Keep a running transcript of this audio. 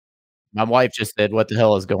My wife just said, "What the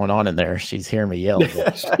hell is going on in there?" She's hearing me yell,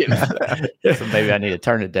 but, so maybe I need to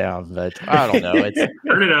turn it down, but I don't know. It's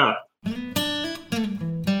Turn it up.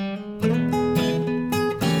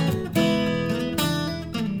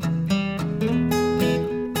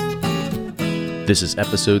 This is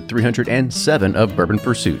episode 307 of Bourbon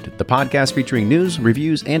Pursuit, the podcast featuring news,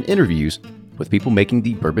 reviews, and interviews with people making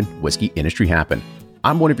the bourbon whiskey industry happen.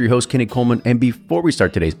 I'm one of your hosts, Kenny Coleman, and before we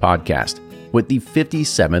start today's podcast, with the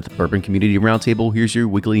 57th Bourbon Community Roundtable, here's your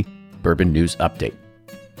weekly bourbon news update.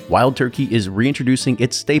 Wild Turkey is reintroducing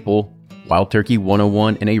its staple, Wild Turkey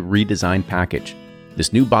 101, in a redesigned package.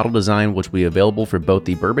 This new bottle design, which will be available for both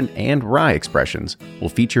the bourbon and rye expressions, will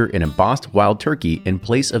feature an embossed wild turkey in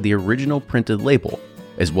place of the original printed label,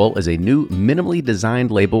 as well as a new minimally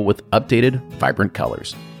designed label with updated, vibrant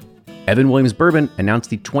colors. Evan Williams Bourbon announced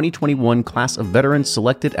the 2021 class of veterans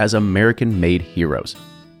selected as American-made heroes.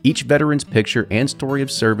 Each veteran's picture and story of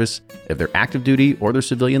service, of their active duty or their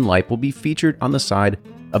civilian life, will be featured on the side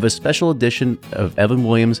of a special edition of Evan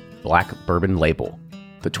Williams Black Bourbon label.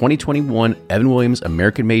 The 2021 Evan Williams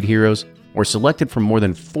American-Made Heroes were selected from more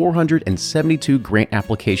than 472 grant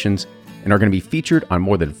applications and are going to be featured on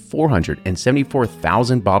more than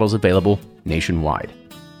 474,000 bottles available nationwide.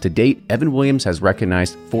 To date, Evan Williams has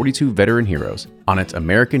recognized 42 veteran heroes on its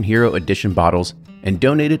American Hero Edition bottles and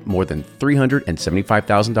donated more than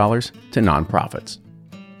 $375,000 to nonprofits.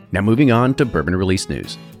 Now moving on to bourbon release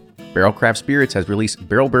news. Barrel Craft Spirits has released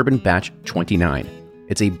Barrel Bourbon Batch 29.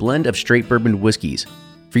 It's a blend of straight bourbon whiskeys,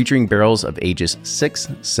 featuring barrels of ages 6,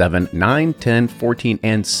 7, 9, 10, 14,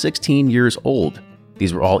 and 16 years old.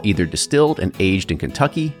 These were all either distilled and aged in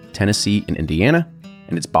Kentucky, Tennessee, and Indiana,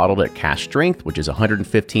 and it's bottled at cask strength, which is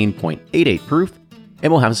 115.88 proof,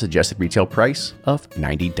 and will have a suggested retail price of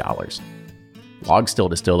 $90. Log Still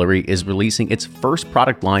Distillery is releasing its first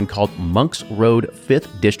product line called Monk's Road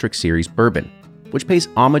 5th District Series Bourbon, which pays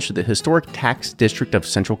homage to the historic tax district of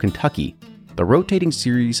central Kentucky. The rotating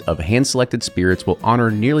series of hand-selected spirits will honor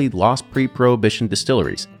nearly lost pre-Prohibition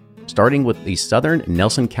distilleries, starting with the southern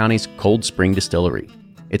Nelson County's Cold Spring Distillery.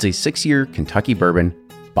 It's a 6-year Kentucky bourbon,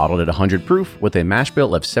 bottled at 100 proof with a mash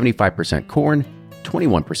bill of 75% corn,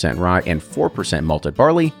 21% rye, and 4% malted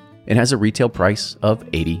barley, and has a retail price of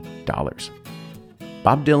 $80.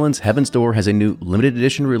 Bob Dylan's Heaven's Door has a new limited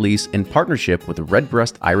edition release in partnership with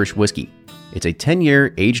Redbreast Irish Whiskey. It's a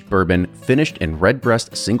 10-year aged bourbon finished in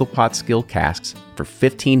Redbreast single pot still casks for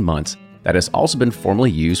 15 months that has also been formerly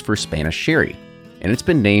used for Spanish sherry, and it's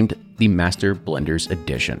been named the Master Blenders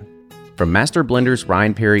Edition. From Master Blenders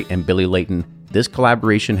Ryan Perry and Billy Layton, this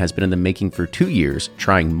collaboration has been in the making for 2 years,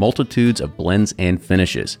 trying multitudes of blends and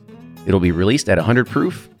finishes. It'll be released at 100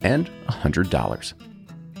 proof and $100.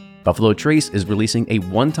 Buffalo Trace is releasing a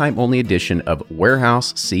one-time only edition of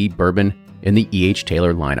Warehouse C Bourbon in the E.H.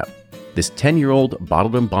 Taylor lineup. This 10-year-old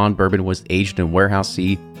bottled and bond bourbon was aged in Warehouse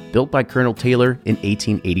C, built by Colonel Taylor in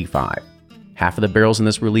 1885. Half of the barrels in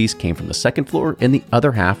this release came from the second floor and the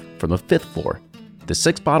other half from the fifth floor. The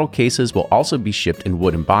 6 bottle cases will also be shipped in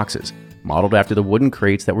wooden boxes, modeled after the wooden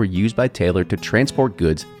crates that were used by Taylor to transport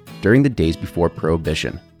goods during the days before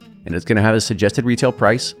Prohibition. And it's going to have a suggested retail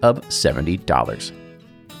price of $70.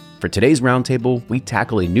 For today's roundtable, we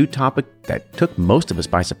tackle a new topic that took most of us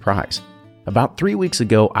by surprise. About 3 weeks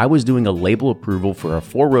ago, I was doing a label approval for a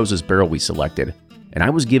Four Roses barrel we selected, and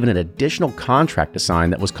I was given an additional contract to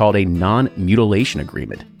sign that was called a non-mutilation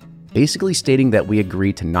agreement, basically stating that we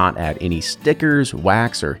agreed to not add any stickers,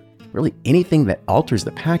 wax, or really anything that alters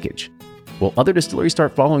the package. Will other distilleries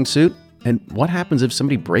start following suit? And what happens if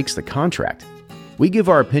somebody breaks the contract? We give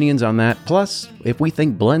our opinions on that, plus if we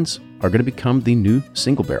think blends are going to become the new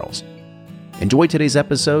single barrels. Enjoy today's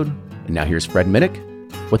episode, and now here's Fred Minnick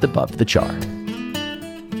with Above the Char.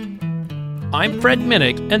 I'm Fred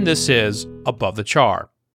Minnick, and this is Above the Char.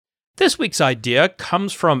 This week's idea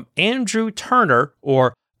comes from Andrew Turner,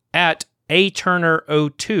 or at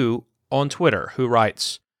aturner02 on Twitter, who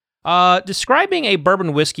writes, describing a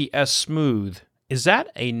bourbon whiskey as smooth, is that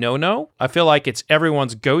a no-no? I feel like it's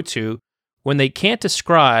everyone's go-to when they can't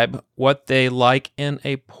describe what they like in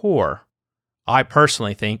a pour. I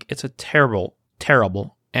personally think it's a terrible,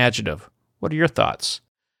 terrible adjective. What are your thoughts?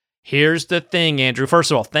 Here's the thing, Andrew. First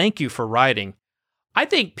of all, thank you for writing. I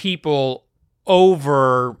think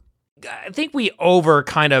we over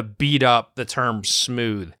kind of beat up the term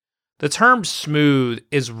smooth. The term smooth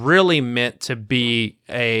is really meant to be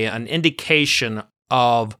an indication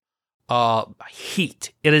of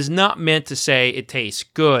heat. It is not meant to say it tastes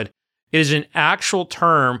good. It is an actual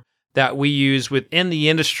term that we use within the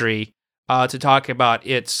industry to talk about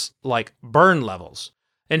its like burn levels.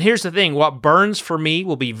 And here's the thing, what burns for me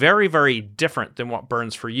will be very, very different than what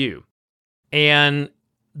burns for you. And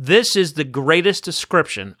this is the greatest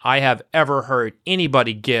description I have ever heard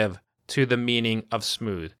anybody give to the meaning of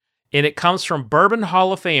smooth. And it comes from Bourbon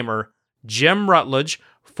Hall of Famer Jim Rutledge,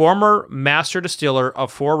 former master distiller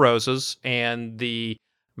of Four Roses and the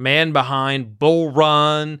man behind Bull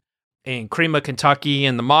Run and Cream of Kentucky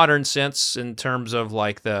in the modern sense in terms of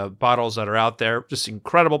like the bottles that are out there. Just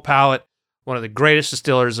incredible palate, one of the greatest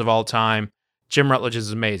distillers of all time. Jim Rutledge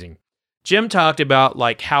is amazing. Jim talked about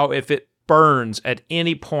like how if it burns at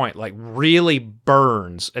any point, like really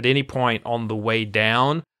burns at any point on the way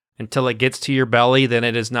down until it gets to your belly, then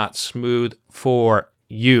it is not smooth for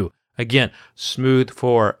you. Again, smooth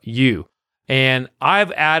for you. And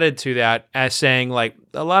I've added to that as saying like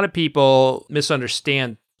a lot of people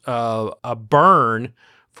misunderstand a burn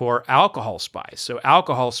for alcohol spice. So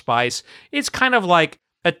alcohol spice, it's kind of like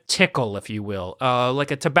a tickle, if you will,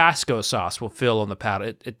 like a Tabasco sauce will fill on the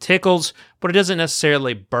palate. It tickles, but it doesn't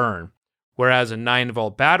necessarily burn. Whereas a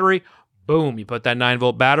 9-volt battery, boom, you put that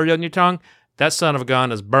 9-volt battery on your tongue, that son of a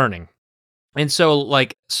gun is burning. And so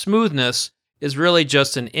like smoothness is really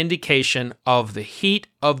just an indication of the heat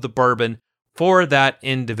of the bourbon for that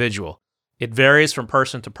individual. It varies from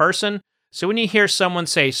person to person. So when you hear someone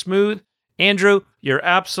say smooth, Andrew, you're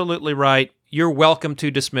absolutely right. You're welcome to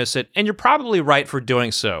dismiss it, and you're probably right for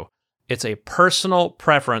doing so. It's a personal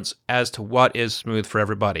preference as to what is smooth for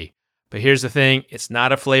everybody. But here's the thing, it's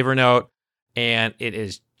not a flavor note, and it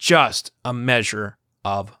is just a measure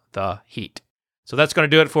of the heat. So that's going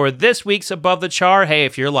to do it for this week's Above the Char. Hey,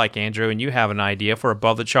 if you're like Andrew and you have an idea for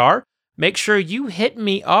Above the Char, make sure you hit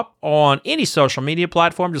me up on any social media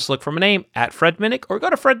platform. Just look for my name at Fred Minnick or go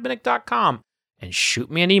to fredminnick.com and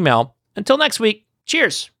shoot me an email. Until next week,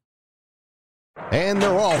 cheers. And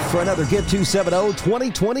they're off for another Get 270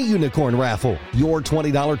 2020 Unicorn Raffle. Your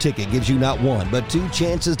 $20 ticket gives you not one, but two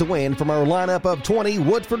chances to win from our lineup of 20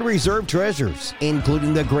 Woodford Reserve treasures,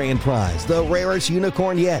 including the grand prize, the rarest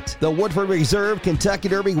unicorn yet, the Woodford Reserve Kentucky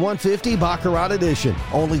Derby 150 Baccarat Edition.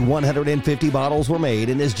 Only 150 bottles were made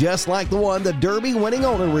and is just like the one the Derby winning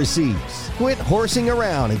owner receives. Quit horsing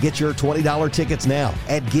around and get your $20 tickets now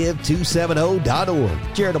at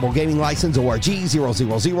give270.org. Charitable Gaming License ORG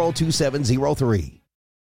 0002703.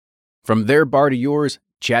 From their bar to yours,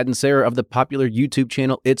 Chad and Sarah of the popular YouTube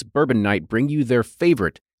channel It's Bourbon Night bring you their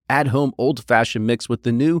favorite at-home old-fashioned mix with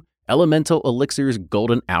the new Elemental Elixirs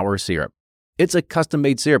Golden Hour Syrup. It's a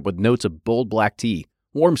custom-made syrup with notes of bold black tea,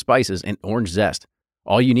 warm spices, and orange zest.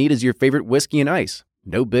 All you need is your favorite whiskey and ice.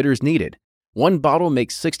 No bitters needed. One bottle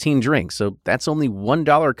makes 16 drinks, so that's only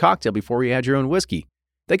 $1 a cocktail before you add your own whiskey.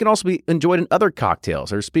 They can also be enjoyed in other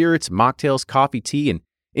cocktails or spirits, mocktails, coffee, tea, and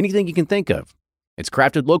anything you can think of. It's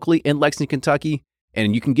crafted locally in Lexington, Kentucky,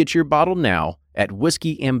 and you can get your bottle now at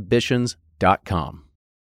whiskeyambitions.com.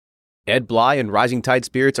 Ed Bly and Rising Tide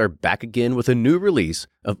Spirits are back again with a new release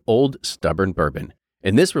of Old Stubborn Bourbon.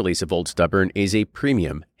 And this release of Old Stubborn is a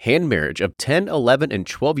premium hand marriage of 10, 11, and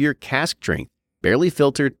 12-year cask strength, barely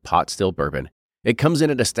filtered pot still bourbon. It comes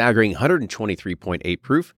in at a staggering 123.8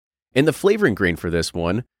 proof, and the flavoring grain for this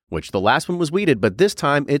one, which the last one was wheated, but this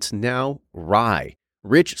time it's now rye.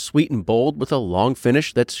 Rich, sweet, and bold with a long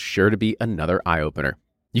finish that's sure to be another eye-opener.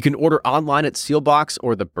 You can order online at Sealbox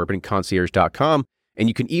or thebourbonconcierge.com, and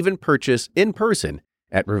you can even purchase in person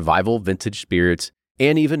at Revival Vintage Spirits,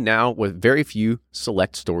 and even now with very few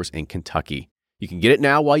select stores in Kentucky. You can get it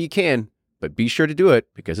now while you can, but be sure to do it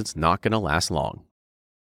because it's not going to last long.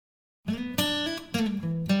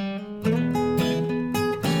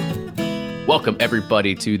 Welcome,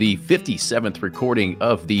 everybody, to the 57th recording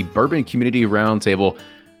of the Bourbon Community Roundtable.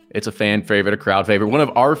 It's a fan favorite, a crowd favorite, one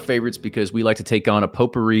of our favorites because we like to take on a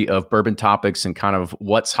potpourri of bourbon topics and kind of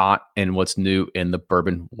what's hot and what's new in the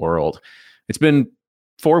bourbon world. It's been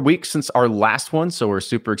 4 weeks since our last one, so we're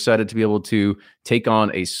super excited to be able to take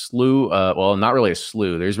on a slew. Well, not really a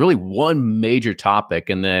slew. There's really one major topic,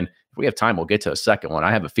 and then if we have time, we'll get to a second one.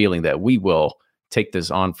 I have a feeling that we will take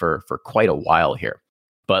this on for quite a while here.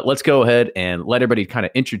 But let's go ahead and let everybody kind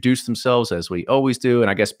of introduce themselves as we always do. And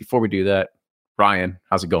I guess before we do that, Ryan,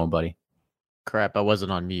 how's it going, buddy? Crap, I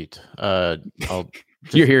wasn't on mute. You're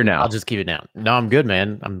here now. I'll just keep it down. No, I'm good,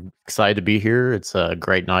 man. I'm excited to be here. It's a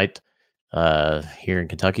great night here in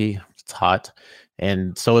Kentucky. It's hot.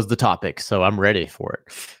 And so is the topic. So I'm ready for it.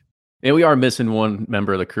 And we are missing one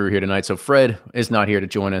member of the crew here tonight. So Fred is not here to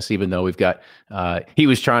join us, even though we've got, he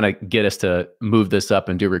was trying to get us to move this up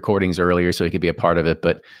and do recordings earlier so he could be a part of it.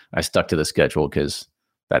 But I stuck to the schedule because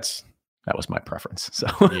that was my preference. So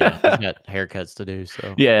yeah, he's got haircuts to do.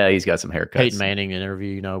 So yeah, he's got some haircuts. Peyton Manning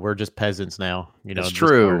interview, we're just peasants now. It's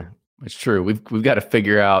true. It's true. We've got to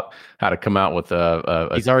figure out how to come out with a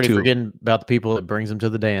He's already forgetting about the people that brings him to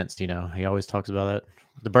the dance. You know, he always talks about that.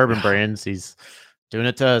 The bourbon brands, he's doing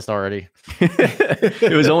it to us already.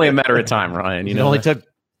 It was only a matter of time, Ryan. You know,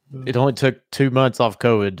 it only took 2 months off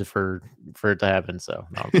COVID for it to happen. So,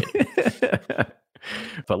 no, I'm kidding.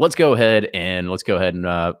 But let's go ahead and let's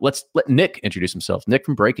let Nick introduce himself. Nick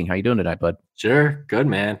from Breaking. How you doing tonight, bud? Sure. Good,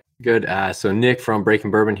 man. Good. So Nick from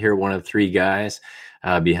Breaking Bourbon here, one of 3 guys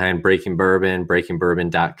behind Breaking Bourbon,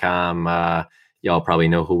 breakingbourbon.com. Y'all probably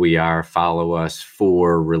know who we are. Follow us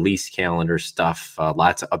for release calendar stuff.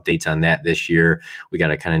 Lots of updates on that this year. We got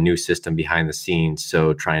a kind of new system behind the scenes,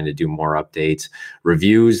 so trying to do more updates.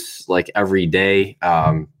 Reviews like every day.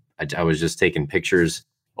 I was just taking pictures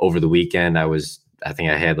over the weekend. I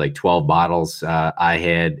think I had like 12 bottles. I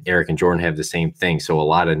had Eric and Jordan have the same thing. So a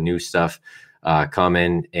lot of new stuff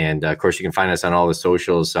coming. And of course, you can find us on all the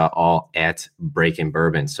socials, all at Breaking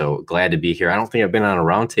Bourbon. So glad to be here. I don't think I've been on a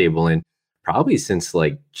roundtable in probably since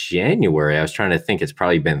like January. I was trying to think, it's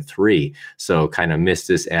probably been 3. So kind of missed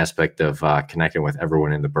this aspect of connecting with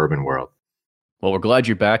everyone in the bourbon world. Well, we're glad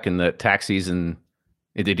you're back in the tax season.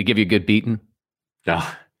 Did it give you a good beating?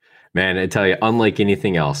 Oh, man, I tell you, unlike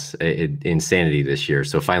anything else, insanity this year.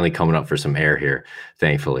 So finally coming up for some air here,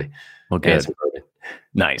 thankfully. Well, good.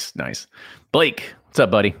 Nice. Blake, what's up,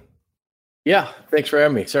 buddy? Yeah, thanks for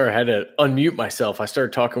having me. Sorry, I had to unmute myself. I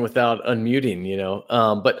started talking without unmuting,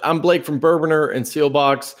 But I'm Blake from Bourboner and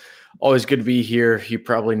Sealbox. Always good to be here. You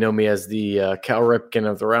probably know me as the Cal Ripken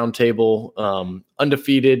of the Roundtable,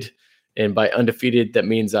 undefeated. And by undefeated, that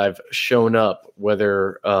means I've shown up,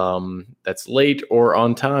 whether that's late or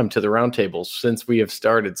on time, to the roundtables since we have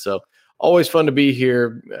started. So always fun to be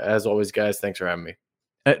here. As always, guys, thanks for having me.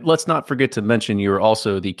 Let's not forget to mention you are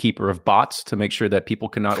also the keeper of bots to make sure that people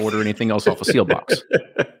cannot order anything else off of Sealbox.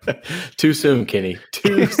 Too soon, Kenny.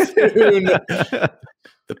 Too soon. The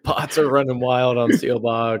bots are running wild on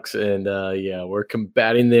Sealbox, and we're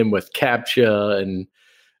combating them with CAPTCHA and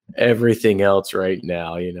everything else right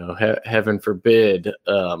now. Heaven forbid.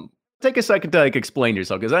 Take a second to explain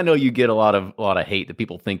yourself, because I know you get a lot of hate that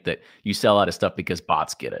people think that you sell out of stuff because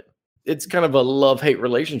bots get it. It's kind of a love-hate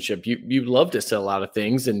relationship. You love to sell out of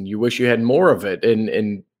things and you wish you had more of it.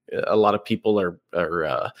 And a lot of people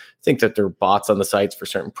are think that they're bots on the sites for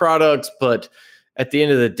certain products. But at the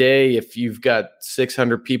end of the day, if you've got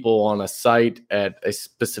 600 people on a site at a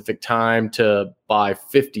specific time to buy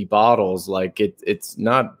 50 bottles, like it's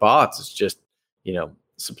not bots. It's just,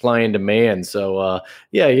 supply and demand. So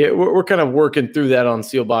we're kind of working through that on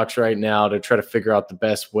Sealbox right now to try to figure out the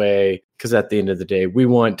best way. Because at the end of the day, we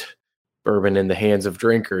want bourbon in the hands of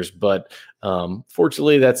drinkers, but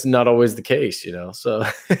fortunately that's not always the case, so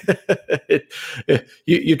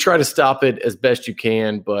you try to stop it as best you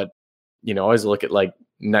can, but always look at like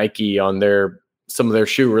Nike on some of their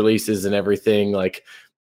shoe releases and everything. Like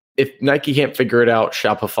if Nike can't figure it out,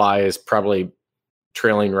 Shopify is probably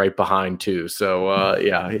trailing right behind too. So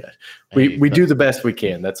we do the best we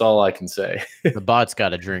can. That's all I can say. The bots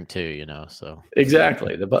got a drink too, so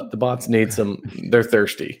exactly. The bots need some, they're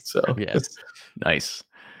thirsty. So yes. Nice.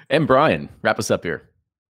 And Brian, wrap us up here.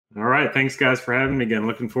 All right. Thanks guys for having me again.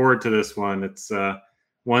 Looking forward to this one. It's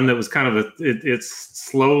one that was kind of it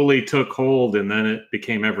slowly took hold and then it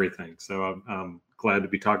became everything. So I'm glad to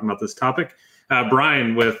be talking about this topic.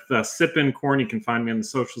 Brian with Sippin' Corn. You can find me on the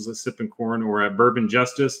socials at Sippin' Corn or at Bourbon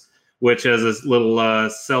Justice, which as a little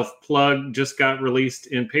self-plug just got released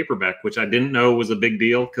in paperback, which I didn't know was a big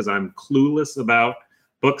deal because I'm clueless about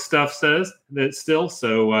book stuff says that still.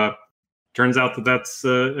 So turns out that that's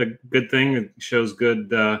a good thing. It shows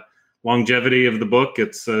good longevity of the book.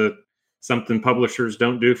 It's something publishers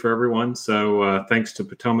don't do for everyone. So thanks to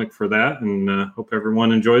Potomac for that, and hope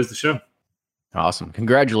everyone enjoys the show. Awesome.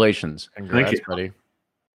 Congratulations. Congrats, buddy.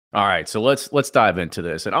 All right. So let's dive into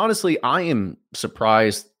this. And honestly, I am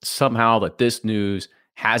surprised somehow that this news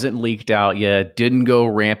hasn't leaked out yet, didn't go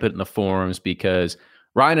rampant in the forums, because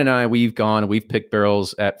Ryan and I, we've picked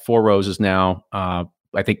barrels at Four Roses now,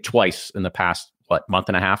 I think twice in the past, month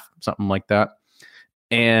and a half, something like that.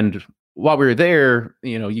 And while we were there,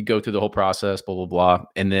 you go through the whole process, blah, blah, blah.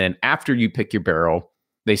 And then after you pick your barrel,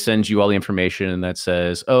 they send you all the information that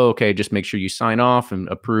says, oh, okay, just make sure you sign off and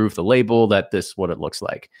approve the label that this is what it looks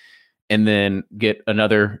like. And then get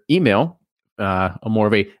another email, more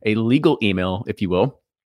of a legal email, if you will,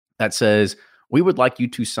 that says, we would like you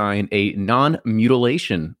to sign a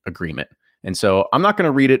non-mutilation agreement. And so I'm not going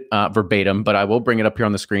to read it verbatim, but I will bring it up here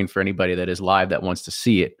on the screen for anybody that is live that wants to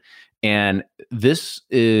see it. And this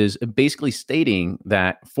is basically stating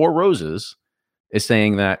that Four Roses is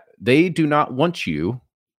saying that they do not want you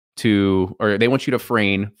to, or they want you to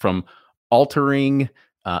refrain from altering,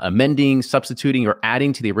 amending, substituting, or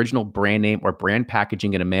adding to the original brand name or brand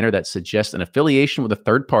packaging in a manner that suggests an affiliation with a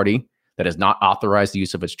third party that has not authorized the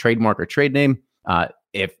use of its trademark or trade name,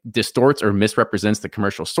 if distorts or misrepresents the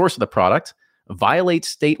commercial source of the product, violates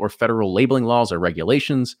state or federal labeling laws or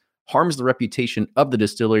regulations, harms the reputation of the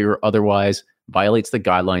distillery, or otherwise violates the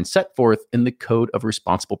guidelines set forth in the Code of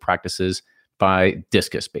Responsible Practices by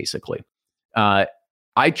DISCUS, basically.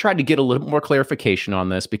 I tried to get a little more clarification on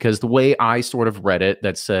this because the way I sort of read it,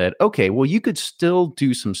 that said, okay, well, you could still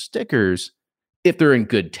do some stickers if they're in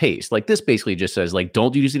good taste. Like, this basically just says, like,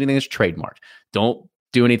 don't use anything that's trademarked. Don't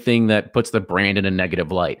do anything that puts the brand in a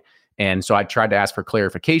negative light. And so I tried to ask for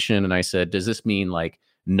clarification, and I said, does this mean like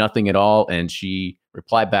nothing at all? And she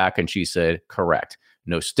replied back and she said, correct.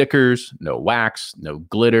 No stickers, no wax, no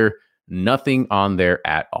glitter, nothing on there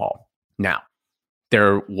at all. Now,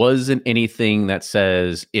 there wasn't anything that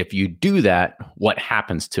says if you do that, what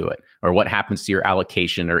happens to it, or what happens to your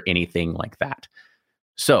allocation, or anything like that.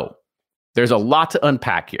 So there's a lot to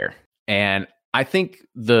unpack here. And I think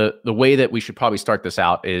the way that we should probably start this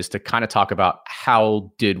out is to kind of talk about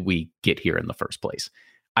how did we get here in the first place.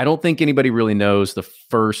 I don't think anybody really knows the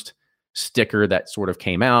first sticker that sort of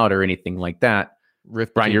came out or anything like that.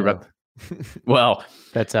 Brian, you're about... Well,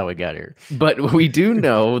 that's how we got here. But we do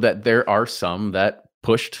know that there are some that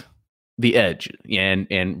pushed the edge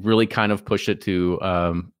and really kind of pushed it to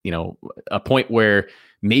a point where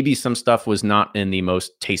maybe some stuff was not in the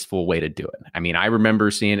most tasteful way to do it. I mean, I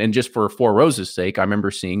remember seeing, and just for Four Roses' sake, I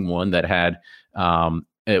remember seeing one that had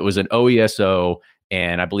it was an OESO,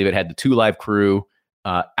 and I believe it had the Two Live Crew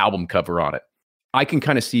album cover on it. I can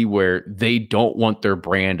kind of see where they don't want their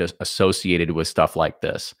brand associated with stuff like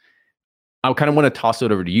this. I kind of want to toss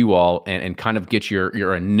it over to you all and kind of get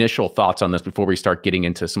your initial thoughts on this before we start getting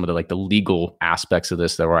into some of the legal aspects of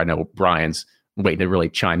this, that where I know Brian's waiting to really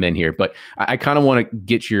chime in here. But I kind of want to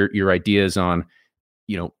get your ideas on,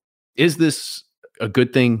 is this a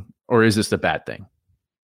good thing or is this a bad thing?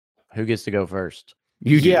 Who gets to go first?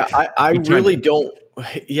 I really don't.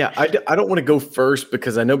 Yeah, I don't want to go first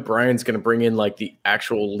because I know Brian's going to bring in the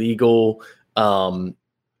actual legal. And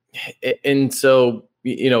so,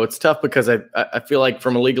 it's tough because I feel like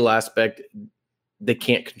from a legal aspect, they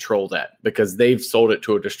can't control that because they've sold it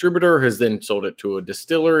to a distributor, has then sold it to a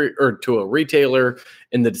distillery or to a retailer.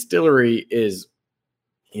 And the distillery is,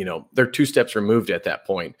 they're 2 steps removed at that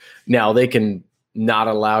point. Now they can not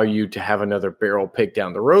allow you to have another barrel pick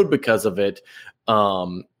down the road because of it.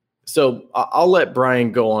 So I'll let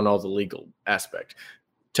Brian go on all the legal aspect.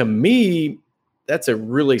 To me, that's a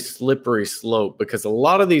really slippery slope because a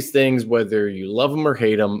lot of these things, whether you love them or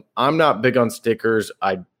hate them, I'm not big on stickers.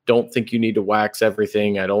 I don't think you need to wax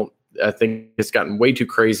everything. I think it's gotten way too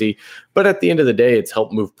crazy, but at the end of the day, it's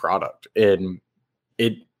helped move product. And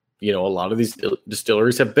a lot of these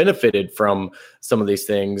distilleries have benefited from some of these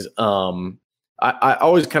things. I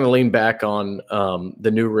always kind of lean back on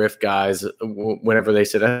the New Riff guys whenever they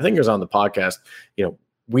said, I think it was on the podcast,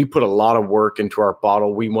 we put a lot of work into our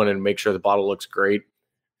bottle. We wanted to make sure the bottle looks great.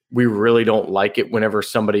 We really don't like it whenever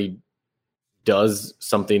somebody does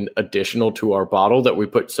something additional to our bottle that we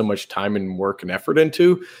put so much time and work and effort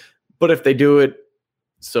into. But if they do it,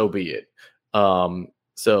 so be it.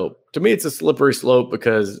 So to me, it's a slippery slope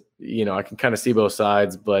because, I can kind of see both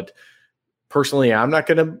sides. But personally, I'm not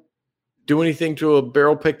going to do anything to a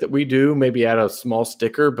barrel pick that we do, maybe add a small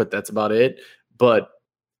sticker, but that's about it. But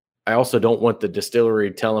I also don't want the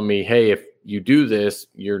distillery telling me, hey, if you do this,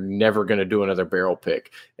 you're never going to do another barrel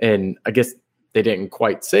pick. And I guess they didn't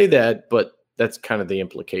quite say that, but that's kind of the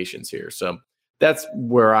implications here. So that's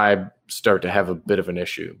where I start to have a bit of an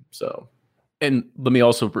issue. So, and let me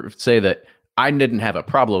also say that I didn't have a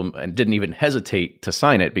problem and didn't even hesitate to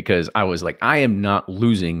sign it because I was like, I am not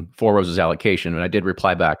losing Four Roses allocation. And I did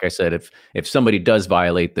reply back. I said, if somebody does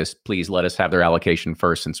violate this, please let us have their allocation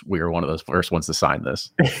first, since we were one of those first ones to sign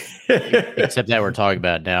this. Except that we're talking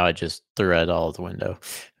about it now. I just threw it all out the window.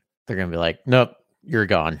 They're going to be like, nope, you're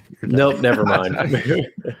gone. Nope, never mind.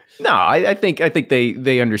 No, I think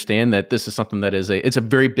they understand that this is something that it's a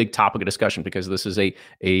very big topic of discussion because this is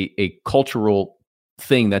a cultural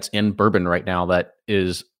thing that's in bourbon right now that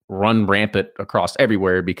is run rampant across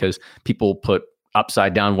everywhere because people put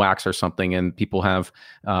upside down wax or something, and people have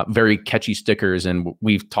very catchy stickers. And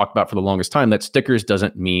we've talked about for the longest time that stickers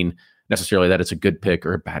doesn't mean necessarily that it's a good pick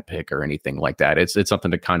or a bad pick or anything like that. It's something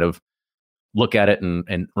to kind of look at it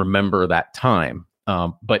and remember that time.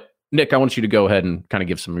 But Nick, I want you to go ahead and kind of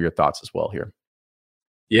give some of your thoughts as well here.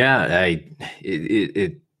 Yeah,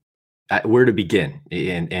 where to begin?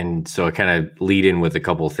 And so I kind of lead in with a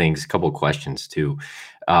couple of things, a couple of questions too.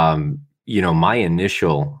 My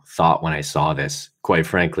initial thought when I saw this, quite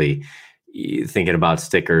frankly, thinking about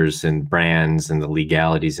stickers and brands and the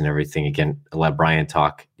legalities and everything, again, I'll let Brian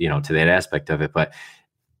talk, to that aspect of it, but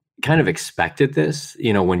kind of expected this.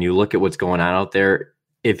 When you look at what's going on out there,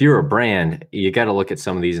 if you're a brand, you got to look at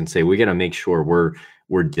some of these and say, we got to make sure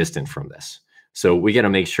we're distant from this. So we got to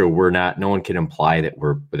make sure no one can imply that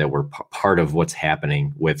we're part of what's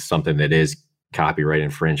happening with something that is copyright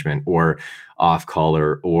infringement or off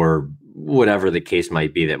color or whatever the case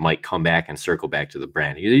might be, that might come back and circle back to the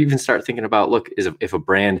brand. You even start thinking about, look, if a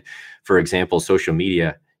brand, for example, social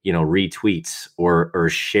media, retweets or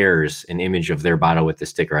shares an image of their bottle with the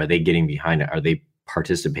sticker, are they getting behind it? Are they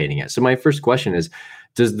participating in it? So my first question is,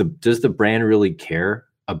 does the brand really care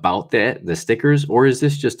about the stickers, or is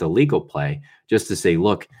this just a legal play just to say,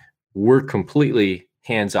 look, we're completely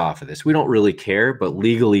hands off of this. We don't really care, but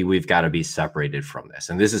legally we've got to be separated from this.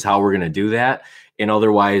 And this is how we're going to do that. And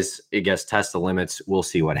otherwise, I guess, test the limits. We'll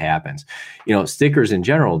see what happens. Stickers in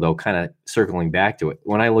general, though, kind of circling back to it.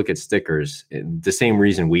 When I look at stickers, the same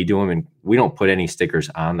reason we do them, and we don't put any stickers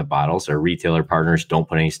on the bottles. Our retailer partners don't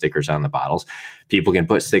put any stickers on the bottles. People can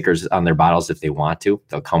put stickers on their bottles if they want to.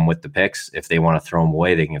 They'll come with the picks. If they want to throw them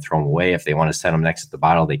away, they can throw them away. If they want to set them next to the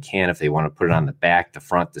bottle, they can. If they want to put it on the back, the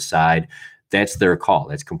front, the side, that's their call.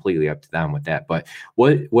 That's completely up to them with that. But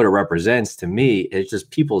what it represents to me is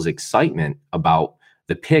just people's excitement about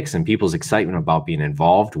the picks and people's excitement about being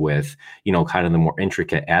involved with, kind of the more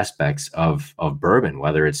intricate aspects of bourbon,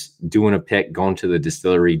 whether it's doing a pick, going to the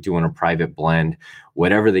distillery, doing a private blend,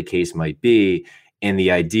 whatever the case might be. And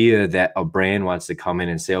the idea that a brand wants to come in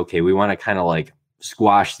and say, okay, we want to kind of like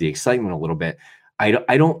squash the excitement a little bit.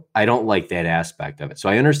 I don't like that aspect of it. So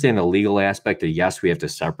I understand the legal aspect of, yes, we have to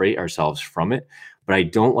separate ourselves from it, but I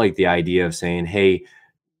don't like the idea of saying, hey,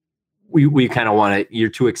 we kind of want to,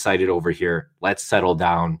 you're too excited over here. Let's settle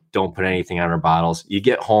down. Don't put anything on our bottles. You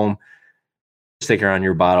get home, sticker on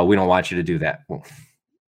your bottle. We don't want you to do that. Well,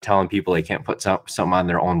 telling people they can't put something on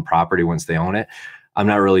their own property once they own it. I'm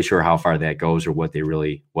not really sure how far that goes or what they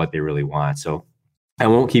really want. So I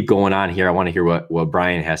won't keep going on here. I want to hear what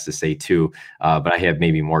Brian has to say too, but I have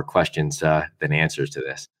maybe more questions than answers to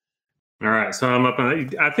this. All right, so I'm up on.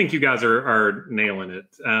 I think you guys are nailing it.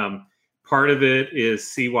 Part of it is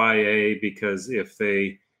CYA, because if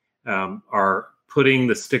they are putting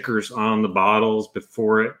the stickers on the bottles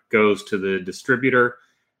before it goes to the distributor,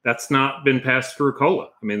 that's not been passed through COLA.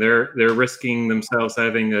 I mean, they're risking themselves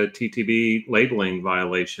having a TTB labeling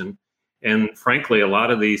violation. And frankly, a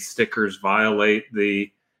lot of these stickers violate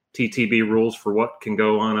the TTB rules for what can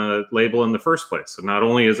go on a label in the first place. So not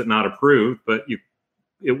only is it not approved, but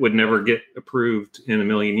it would never get approved in a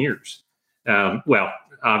million years. Well,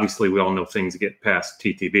 obviously, we all know things get past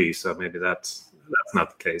TTB, so maybe that's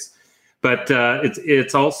not the case. But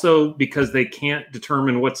it's also because they can't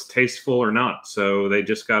determine what's tasteful or not. So they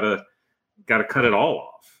just gotta cut it all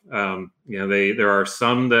off. There are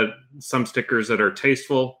some stickers that are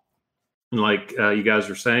tasteful. And like you guys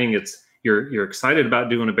are saying, you're excited about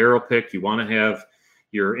doing a barrel pick. You want to have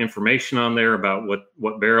your information on there about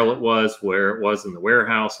what barrel it was, where it was in the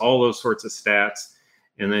warehouse, all those sorts of stats.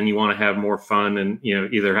 And then you want to have more fun and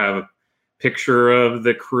either have a picture of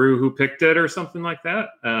the crew who picked it or something like that.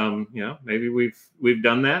 Maybe we've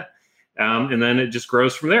done that, and then it just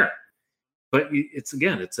grows from there. But it's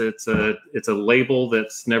a label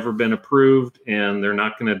that's never been approved, and they're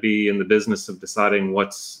not going to be in the business of deciding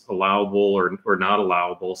what's allowable or not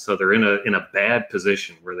allowable. So they're in a bad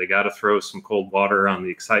position where they got to throw some cold water on the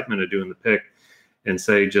excitement of doing the pick and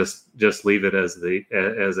say just leave it as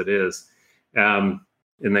it is.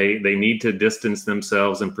 And they need to distance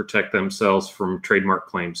themselves and protect themselves from trademark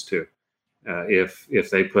claims too. If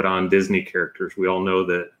they put on Disney characters, we all know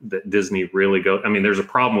that Disney really goes. I mean, there's a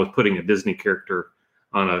problem with putting a Disney character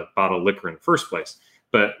on a bottle of liquor in the first place,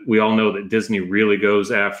 but we all know that Disney really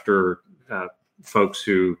goes after folks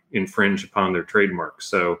who infringe upon their trademarks.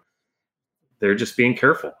 So they're just being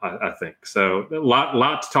careful, I think. So a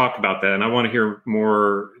lot to talk about that, and I want to hear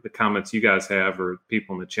more the comments you guys have or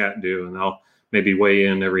people in the chat do, and I'll maybe weigh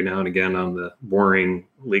in every now and again on the boring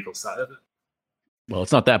legal side of it. Well,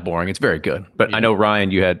 it's not that boring. It's very good. But yeah. I know,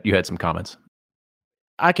 Ryan, you had some comments.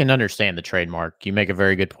 I can understand the trademark. You make a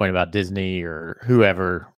very good point about Disney or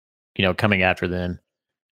whoever, coming after them.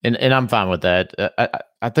 And I'm fine with that.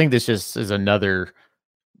 I think this just is another,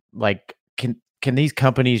 like, can these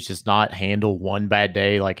companies just not handle one bad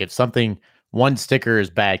day? Like, if one sticker is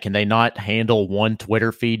bad, can they not handle one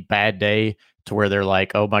Twitter feed bad day to where they're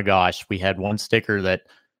like, oh my gosh, we had one sticker that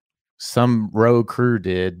some rogue crew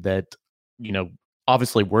did that,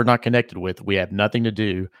 obviously we're not connected with, we have nothing to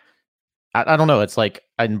do. I don't know. It's like,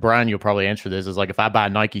 and Brian, you'll probably answer this, is like if I buy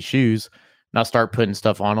Nike shoes and I start putting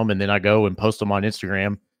stuff on them and then I go and post them on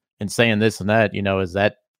Instagram and saying this and that, is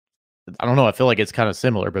that, I don't know. I feel like it's kind of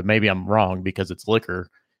similar, but maybe I'm wrong because it's liquor.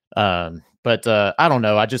 But I don't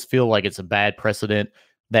know. I just feel like it's a bad precedent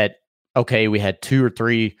that, okay, we had 2 or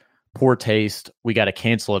 3 poor taste. We got to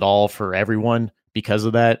cancel it all for everyone because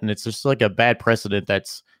of that. And it's just like a bad precedent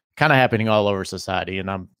that's kind of happening all over society. And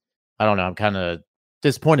I don't know. I'm kind of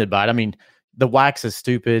disappointed by it. I mean, the wax is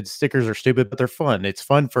stupid. Stickers are stupid, but they're fun. It's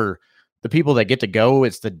fun for the people that get to go.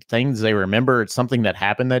 It's the things they remember. It's something that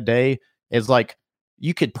happened that day. It's like,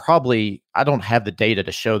 you could probably, I don't have the data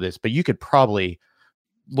to show this, but you could probably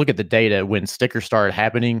look at the data when stickers started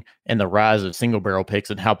happening and the rise of single barrel picks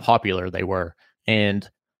and how popular they were. And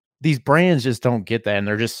these brands just don't get that. And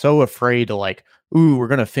they're just so afraid to like, ooh, we're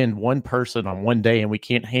going to offend one person on one day and we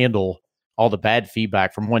can't handle all the bad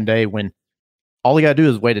feedback from one day, when all you got to do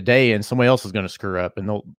is wait a day and somebody else is going to screw up and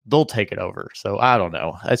they'll take it over. So I don't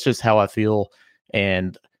know. That's just how I feel.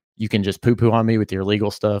 And you can just poo poo on me with your legal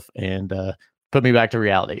stuff and put me back to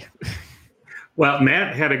reality. Well,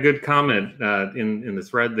 Matt had a good comment in the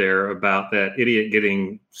thread there about that idiot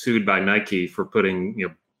getting sued by Nike for putting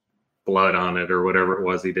blood on it or whatever it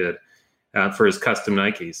was he did for his custom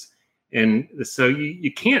Nikes. And so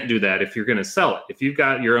you can't do that if you're going to sell it. If you've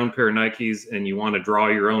got your own pair of Nikes and you want to draw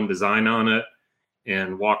your own design on it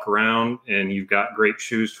and walk around and you've got great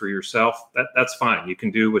shoes for yourself, that's fine. You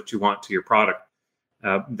can do what you want to your product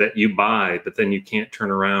that you buy, but then you can't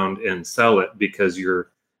turn around and sell it because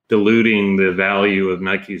you're diluting the value of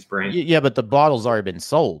Nike's brand. Yeah, but the bottle's already been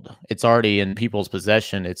sold. It's already in people's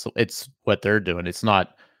possession. It's what they're doing. It's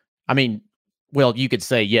not, I mean, well, you could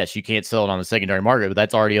say, yes, you can't sell it on the secondary market, but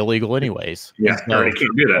that's already illegal anyways. Yeah, so, already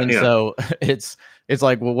can't do that. And so it's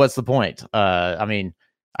like, well, what's the point? I mean,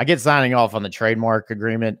 I get signing off on the trademark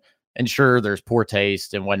agreement, and sure, there's poor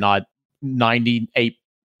taste and whatnot. 98%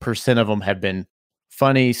 of them have been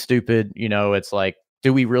funny, stupid. It's like,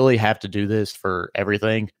 do we really have to do this for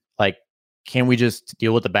everything? Like, can we just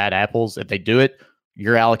deal with the bad apples? If they do it,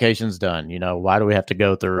 your allocation's done. Why do we have to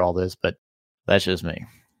go through all this? But that's just me.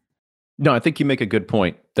 No, I think you make a good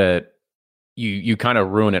point that you kind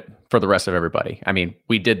of ruin it for the rest of everybody. I mean,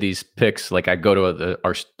 we did these picks. Like, I go to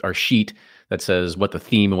our sheet that says what the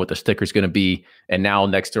theme and what the sticker is going to be, and now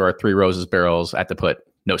next to our 3 Roses barrels, I have to put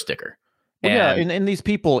no sticker. Well, yeah, and these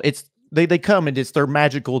people, it's they come and it's their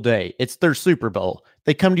magical day. It's their Super Bowl.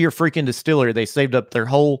 They come to your freaking distillery. They saved up their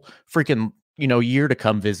whole freaking year to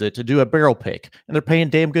come visit to do a barrel pick, and they're paying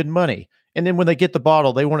damn good money. And then when they get the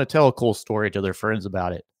bottle, they want to tell a cool story to their friends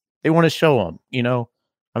about it. They want to show them,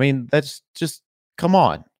 I mean, that's just, come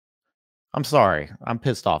on. I'm sorry. I'm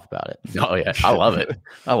pissed off about it. Oh yeah. I love it.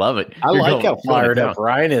 I love it. I like how fired up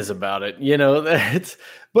Ryan is about it. That's,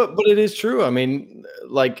 but it is true. I mean,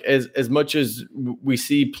 like as much as we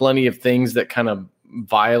see plenty of things that kind of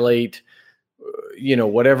violate,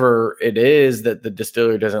 whatever it is that the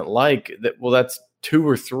distillery doesn't like, that's 2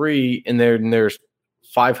 or 3. And then there's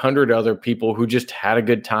 500 other people who just had a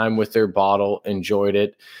good time with their bottle, enjoyed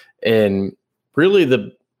it. And really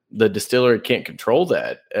the distillery can't control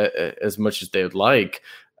that as much as they would like.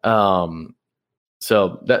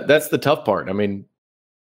 So that's the tough part. I mean,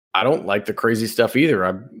 I don't like the crazy stuff either.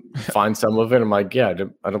 I find some of it. I'm like, yeah, I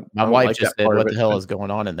don't. My wife like just said, "What the hell is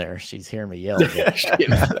going on in there?" She's hearing me yell.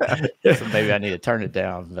 So maybe I need to turn it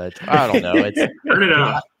down. But I don't know. Turn it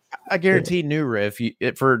on. I guarantee New Riff with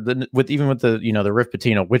the the Riff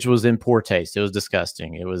Patino, which was in poor taste. It was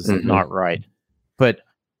disgusting. It was not right. But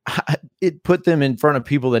it put them in front of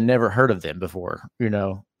people that never heard of them before.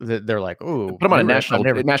 They're like, "Oh, put them on a national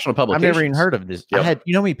publication." I've never even heard of this. Yep. I had,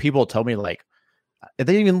 many people told me like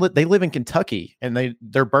they live in Kentucky and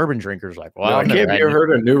they're bourbon drinkers. Like, well, I've never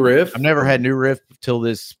heard of New Riff. I've never had New Riff till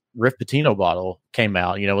this Riff Patino bottle came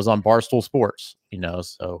out. It was on Barstool Sports.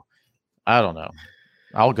 So I don't know.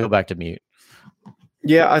 I'll go back to mute.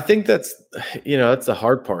 Yeah, I think that's the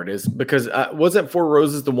hard part, is because wasn't 4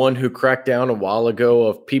 Roses the one who cracked down a while ago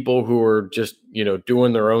of people who were just,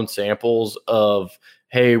 doing their own samples of,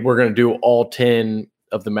 hey, we're going to do all 10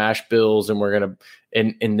 of the mash bills and we're going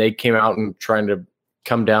to, and they came out and trying to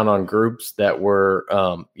come down on groups that were,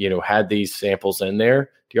 had these samples in there.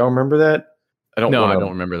 Do y'all remember that? I don't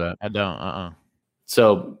remember that. I don't.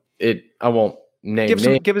 So I won't name.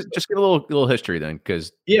 Give a little history then,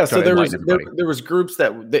 because so there was groups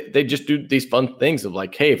that they just do these fun things of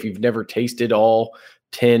like, hey, if you've never tasted all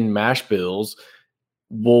 10 mash bills,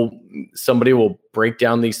 somebody will break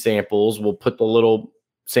down these samples. We'll put the little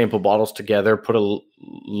sample bottles together, put a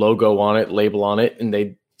logo on it, label on it, and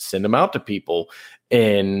they send them out to people.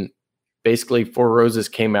 And basically Four Roses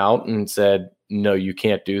came out and said, no, you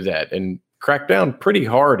can't do that, and cracked down pretty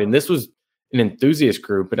hard. And this was an enthusiast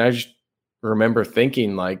group. And I just remember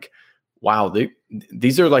thinking like, wow,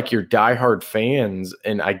 these are like your diehard fans.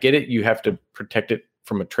 And I get it. You have to protect it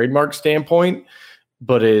from a trademark standpoint,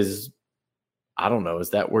 but I don't know, is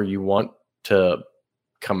that where you want to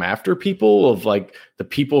come after people, of like the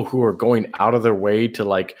people who are going out of their way to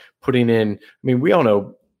like putting in, I mean, we all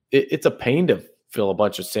know it's a pain to fill a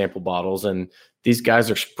bunch of sample bottles, and these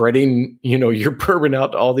guys are spreading, your bourbon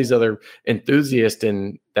out to all these other enthusiasts,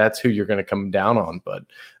 and that's who you're going to come down on. But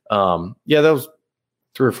that was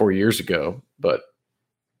 3 or 4 years ago. But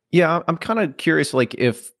yeah, I'm kind of curious, like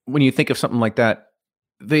if when you think of something like that,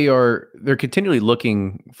 they're continually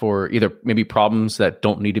looking for either maybe problems that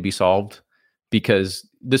don't need to be solved, because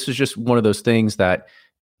this is just one of those things that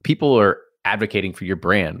people are advocating for your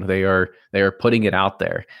brand. They are putting it out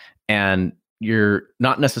there, and you're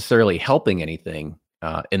not necessarily helping anything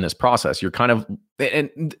in this process. You're kind of,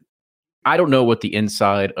 and I don't know what the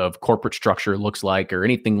inside of corporate structure looks like or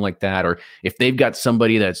anything like that, or if they've got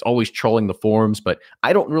somebody that's always trolling the forums, but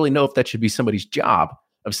I don't really know if that should be somebody's job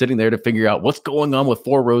of sitting there to figure out what's going on with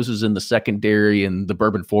Four Roses in the secondary and the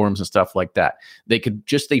bourbon forums and stuff like that. They could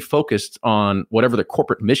just stay focused on whatever the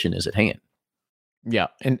corporate mission is at hand. Yeah,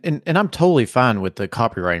 and I'm totally fine with the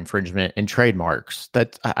copyright infringement and trademarks.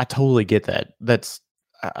 That I totally get that. That's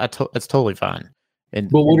totally fine. And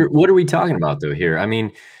but what are we talking about though here? I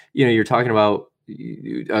mean, you're talking about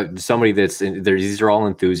somebody that's in there. These are all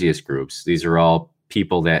enthusiast groups. These are all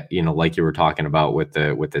people that, like you were talking about with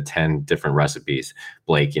the 10 different recipes,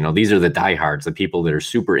 Blake, these are the diehards, the people that are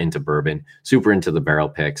super into bourbon, super into the barrel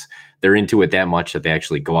picks. They're into it that much that they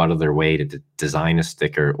actually go out of their way to design a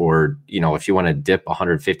sticker, or, if you want to dip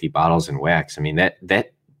 150 bottles in wax, I mean,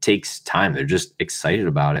 that takes time. They're just excited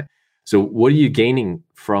about it. So what are you gaining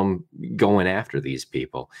from going after these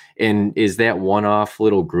people? And is that one-off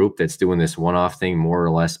little group that's doing this one-off thing more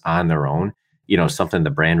or less on their own, something the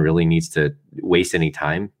brand really needs to waste any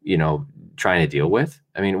time, trying to deal with?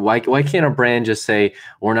 I mean, why can't a brand just say,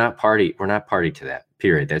 we're not party to that,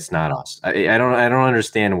 period. That's not us. I don't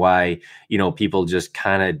understand why, people just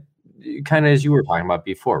kind of, as you were talking about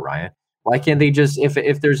before, Ryan, why can't they just,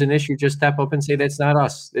 if there's an issue, just step up and say, that's not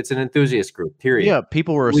us. It's an enthusiast group, period. Yeah.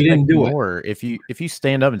 People will respect you more if you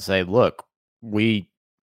stand up and say, look,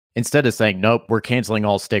 instead of saying, nope, we're canceling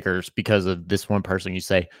all stickers because of this one person, you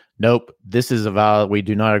say, nope, this is a valid, we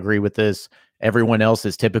do not agree with this. Everyone else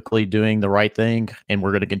is typically doing the right thing, and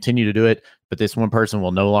we're going to continue to do it. But this one person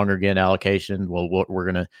will no longer get an allocation. Well, we're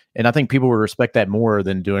going to, and I think people will respect that more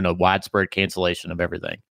than doing a widespread cancellation of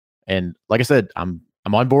everything. And like I said, I'm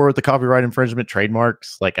on board with the copyright infringement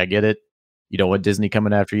trademarks. Like, I get it. You don't want Disney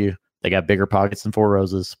coming after you. They got bigger pockets than Four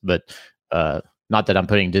Roses, but not that I'm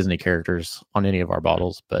putting Disney characters on any of our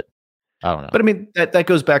bottles, but I don't know. But I mean, that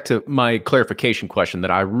goes back to my clarification question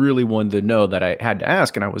that I really wanted to know, that I had to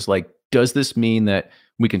ask. And I was like, does this mean that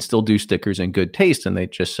we can still do stickers in good taste? And they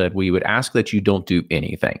just said, we would ask that you don't do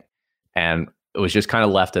anything. And it was just kind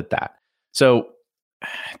of left at that. So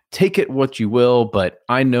take it what you will, but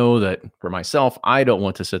I know that for myself, I don't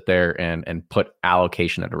want to sit there and put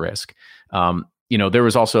allocation at risk. There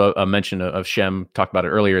was also a mention of Shem talked about it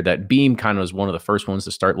earlier, that Beam kind of was one of the first ones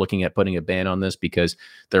to start looking at putting a ban on this, because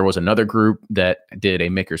there was another group that did a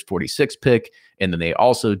Maker's 46 pick, and then they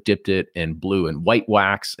also dipped it in blue and white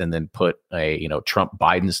wax and then put a Trump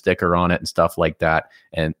Biden sticker on it and stuff like that.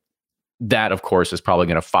 And that, of course, is probably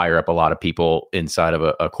going to fire up a lot of people inside of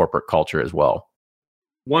a corporate culture as well.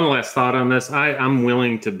 One last thought on this. I'm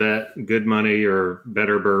willing to bet good money or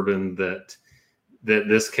better bourbon that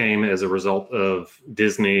this came as a result of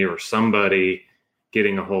Disney or somebody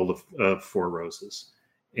getting a hold of Four Roses.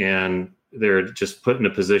 And they're just put in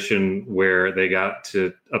a position where they got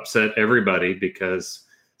to upset everybody because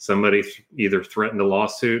somebody either threatened a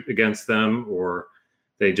lawsuit against them, or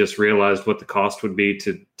they just realized what the cost would be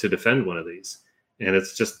to defend one of these. And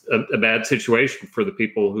it's just a bad situation for the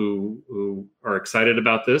people who are excited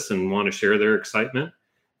about this and want to share their excitement.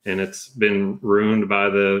 And it's been ruined by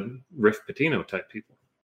the Riff Pitino type people.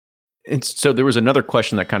 And so there was another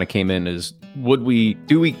question that kind of came in: is do we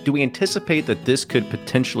anticipate that this could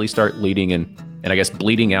potentially start leading and I guess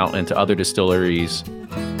bleeding out into other distilleries?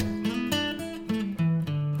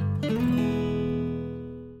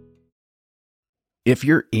 If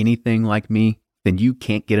you're anything like me, then you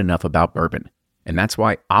can't get enough about bourbon. And that's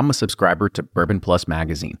why I'm a subscriber to Bourbon Plus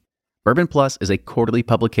magazine. Bourbon Plus is a quarterly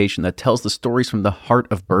publication that tells the stories from the heart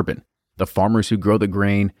of bourbon, the farmers who grow the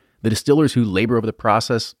grain, the distillers who labor over the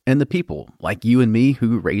process, and the people like you and me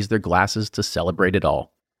who raise their glasses to celebrate it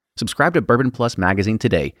all. Subscribe to Bourbon Plus magazine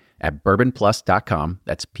today at bourbonplus.com,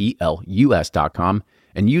 that's PLUS.com,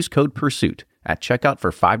 and use code PURSUIT at checkout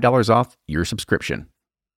for $5 off your subscription.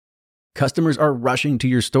 Customers are rushing to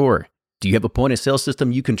your store. Do you have a point of sale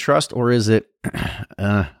system you can trust, or is it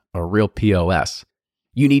a real POS?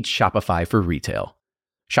 You need Shopify for retail.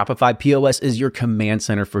 Shopify POS is your command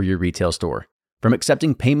center for your retail store. From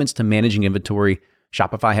accepting payments to managing inventory,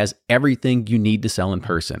 Shopify has everything you need to sell in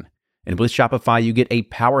person. And with Shopify, you get a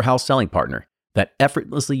powerhouse selling partner that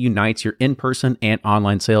effortlessly unites your in-person and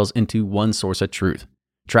online sales into one source of truth.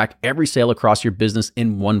 Track every sale across your business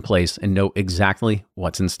in one place and know exactly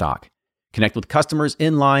what's in stock. Connect with customers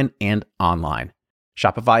in line and online.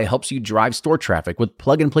 Shopify helps you drive store traffic with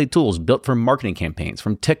plug-and-play tools built for marketing campaigns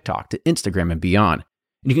from TikTok to Instagram and beyond.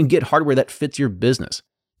 And you can get hardware that fits your business.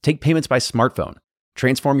 Take payments by smartphone.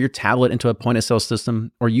 Transform your tablet into a point-of-sale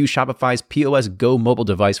system, or use Shopify's POS Go mobile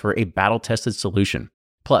device for a battle-tested solution.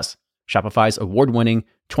 Plus, Shopify's award-winning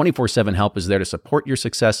 24/7 help is there to support your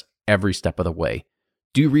success every step of the way.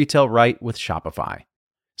 Do retail right with Shopify.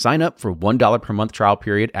 Sign up for $1 per month trial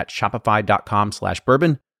period at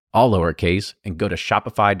shopify.com/bourbon, all lowercase, and go to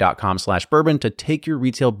shopify.com/bourbon to take your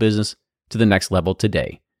retail business to the next level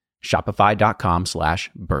today.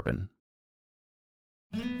 Shopify.com/bourbon.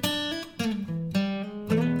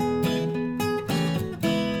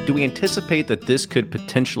 Do we anticipate that this could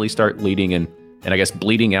potentially start leading and I guess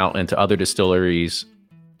bleeding out into other distilleries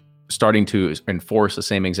starting to enforce the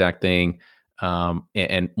same exact thing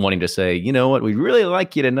and wanting to say, you know what, we'd really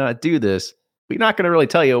like you to not do this. We're not going to really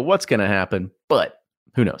tell you what's going to happen, but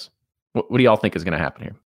who knows? What do y'all think is going to happen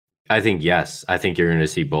here? I think yes. I think you're going to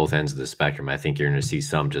see both ends of the spectrum. I think you're going to see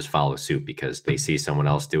some just follow suit because they see someone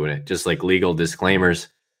else doing it. Just like legal disclaimers.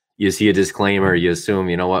 You see a disclaimer, you assume,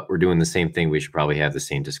 you know what, we're doing the same thing. We should probably have the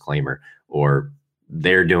same disclaimer, or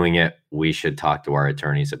they're doing it. We should talk to our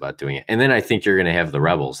attorneys about doing it. And then I think you're going to have the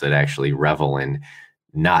rebels that actually revel in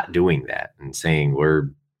not doing that and saying,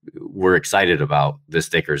 we're excited about the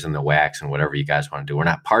stickers and the wax and whatever you guys want to do. We're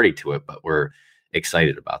not party to it, but we're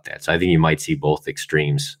excited about that. So I think you might see both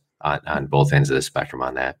extremes on both ends of the spectrum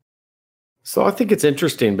on that. So I think it's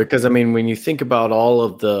interesting because, I mean, when you think about all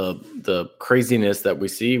of the craziness that we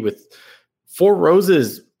see with Four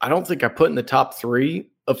Roses, I don't think I put in the top 3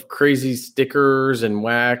 of crazy stickers and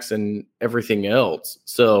wax and everything else.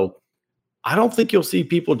 So I don't think you'll see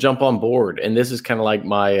people jump on board. And this is kind of like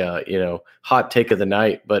my, hot take of the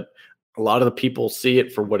night. But a lot of the people see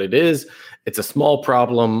it for what it is. It's a small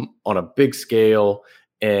problem on a big scale.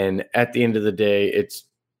 And at the end of the day, it's,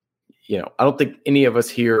 I don't think any of us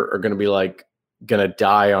here are going to be going to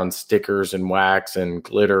die on stickers and wax and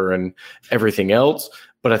glitter and everything else.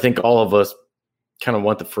 But I think all of us kind of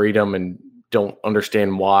want the freedom and don't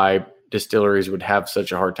understand why distilleries would have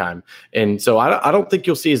such a hard time. And so I don't think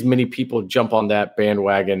you'll see as many people jump on that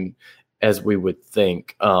bandwagon as we would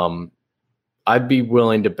think. I'd be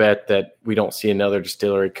willing to bet that we don't see another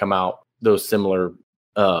distillery come out those similar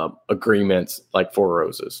agreements like Four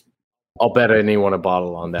Roses. I'll bet anyone a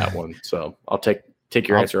bottle on that one. So I'll take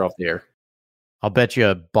your answer off the air. I'll bet you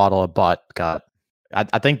a bottle of vodka.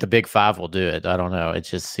 I think the Big Five will do it. I don't know. It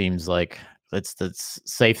just seems like it's the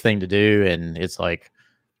safe thing to do. And it's like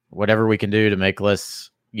whatever we can do to make less,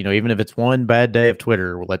 even if it's one bad day of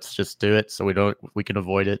Twitter, let's just do it so we can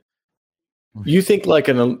avoid it. You think like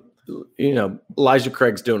Elijah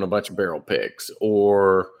Craig's doing a bunch of barrel picks,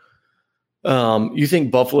 or you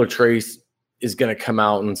think Buffalo Trace is going to come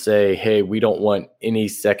out and say, hey, we don't want any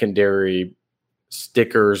secondary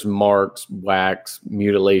stickers, marks, wax,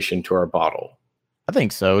 mutilation to our bottle? I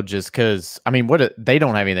think so, just because, they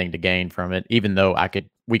don't have anything to gain from it, even though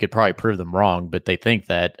we could probably prove them wrong, but they think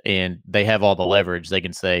that, and they have all the leverage. They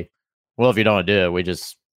can say, well, if you don't do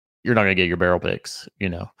it, you're not going to get your barrel picks,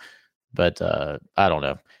 but I don't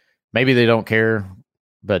know. Maybe they don't care,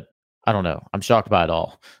 but I don't know. I'm shocked by it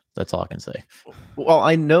all. That's all I can say. Well,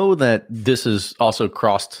 I know that this has also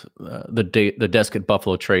crossed the desk at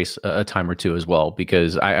Buffalo Trace a time or two as well,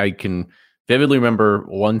 because I can vividly remember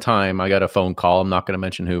one time I got a phone call. I'm not going to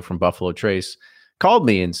mention who, from Buffalo Trace, called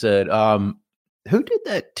me and said, who did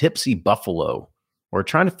that Tipsy Buffalo? We're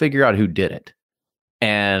trying to figure out who did it.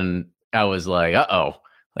 And I was like, uh-oh.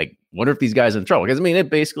 Wonder if these guys are in trouble. Because, it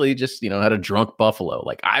basically just, had a drunk buffalo.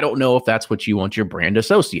 I don't know if that's what you want your brand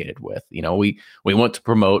associated with. We want to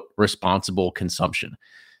promote responsible consumption.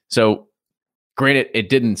 So, granted, it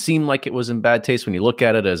didn't seem like it was in bad taste when you look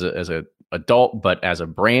at it as a adult, but as a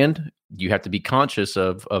brand, you have to be conscious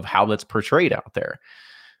of how that's portrayed out there.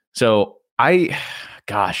 So,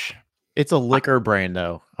 It's a liquor brand,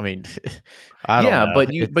 though. I mean, I don't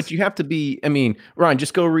know. But you have to be. I mean, Ryan,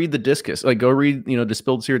 just go read the discus. Like, go read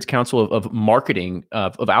Distilled Spirits Council of marketing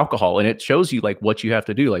of alcohol, and it shows you like what you have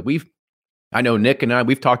to do. Like I know Nick and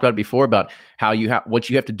we've talked about it before about how what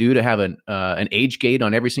you have to do to have an age gate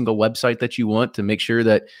on every single website that you want to make sure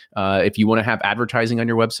that if you want to have advertising on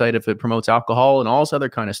your website, if it promotes alcohol and all this other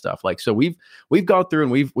kind of stuff. Like, so we've gone through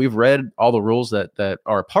and we've read all the rules that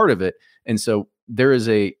are a part of it. And so there is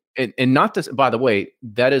and not this, by the way,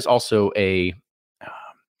 that is also a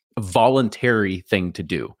voluntary thing to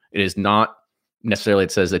do. It is not necessarily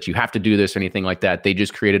it says that you have to do this or anything like that. They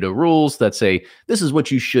just created a rules that say this is what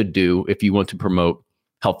you should do if you want to promote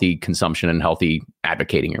healthy consumption and healthy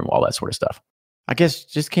advocating and all that sort of stuff. I guess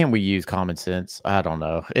just can't we use common sense? I don't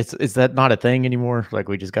know. Is that not a thing anymore? Like,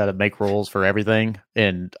 we just got to make rules for everything,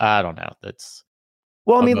 and I don't know. That's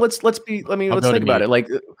well. I mean, let's think about it. Like,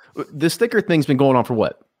 the sticker thing's been going on for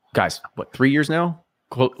what, guys? What, 3 years now?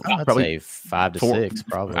 I'd say 5 to 6,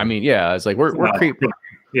 probably. I mean, yeah, it's like we're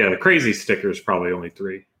yeah, the crazy sticker is probably only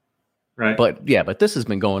 3, right? But this has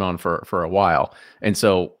been going on for a while, and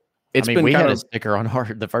so we had a sticker on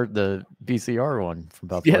the VCR one from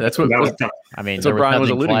about. Yeah, that's what I mean. There was Brian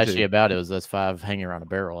nothing was flashy about it. It was us 5 hanging around a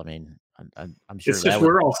barrel. I mean, I'm sure it's just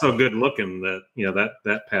we're all so good looking that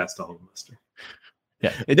that passed all muster.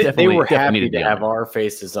 Yeah, they were happy to have our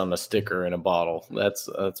faces on a sticker in a bottle. That's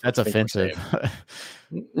offensive.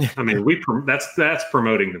 I mean, that's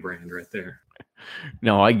promoting the brand right there.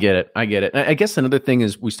 No, I get it. I guess another thing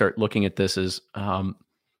is we start looking at this is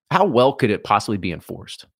how well could it possibly be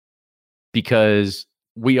enforced? Because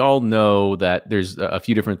we all know that there's a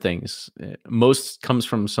few different things. Most comes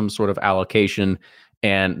from some sort of allocation,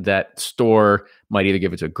 and that store might either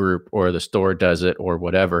give it to a group or the store does it or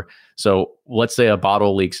whatever. So let's say a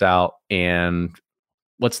bottle leaks out, and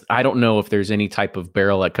I don't know if there's any type of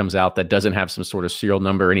barrel that comes out that doesn't have some sort of serial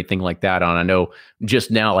number or anything like that on. I know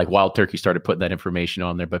just now, like Wild Turkey started putting that information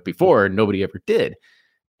on there, but before nobody ever did.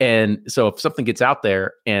 And so if something gets out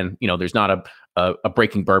there and, there's not a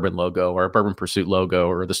Breaking Bourbon logo or a Bourbon Pursuit logo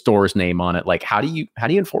or the store's name on it, like how do you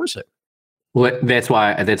enforce it? Well, that's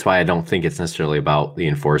why I don't think it's necessarily about the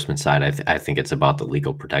enforcement side. I think it's about the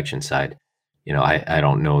legal protection side. I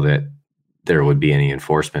don't know that there would be any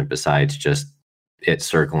enforcement besides just it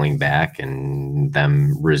circling back and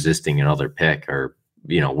them resisting another pick or,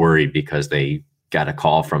 worried because they got a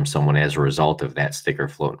call from someone as a result of that sticker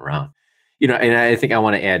floating around. And I think I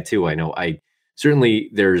want to add too, certainly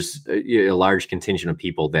there's a large contingent of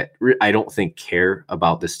people that I don't think care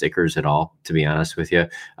about the stickers at all, to be honest with you.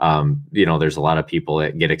 There's a lot of people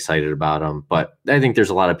that get excited about them, but I think there's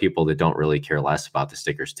a lot of people that don't really care less about the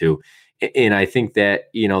stickers too. And I think that,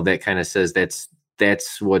 that kind of says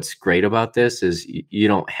that's what's great about this is you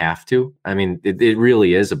don't have to. I mean, it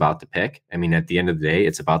really is about the pick. I mean, at the end of the day,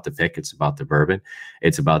 it's about the pick. It's about the bourbon.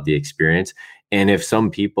 It's about the experience. And if some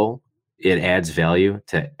people, it adds value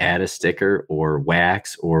to add a sticker or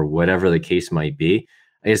wax or whatever the case might be,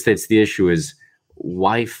 I guess that's the issue is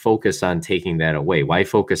why focus on taking that away? Why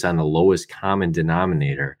focus on the lowest common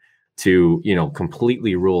denominator to,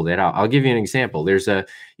 completely rule that out? I'll give you an example. There's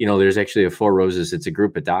actually a Four Roses. It's a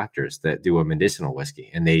group of doctors that do a medicinal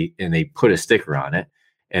whiskey, and they put a sticker on it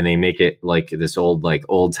and they make it like this old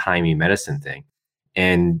timey medicine thing.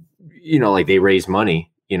 And, they raise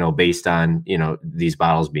money, based on, these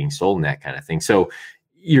bottles being sold and that kind of thing. So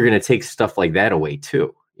you're going to take stuff like that away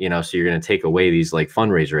too, so you're going to take away these like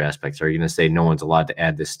fundraiser aspects. Are you going to say no one's allowed to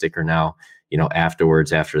add this sticker now,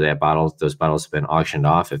 afterwards, after those bottles have been auctioned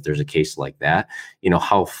off? If there's a case like that,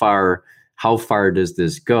 how far does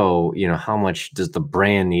this go? How much does the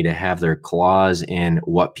brand need to have their claws in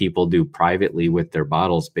what people do privately with their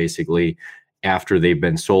bottles, basically after they've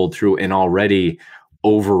been sold through an already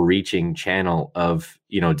overreaching channel of,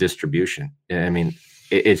 distribution? I mean,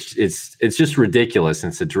 it's just ridiculous.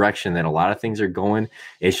 It's the direction that a lot of things are going.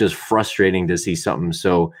 It's just frustrating to see something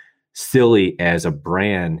so silly as a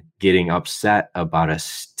brand getting upset about a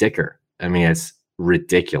sticker. I mean, it's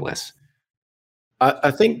ridiculous.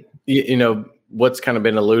 I think, what's kind of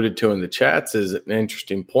been alluded to in the chats is an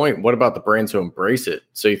interesting point. What about the brands who embrace it?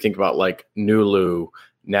 So you think about like Nulu,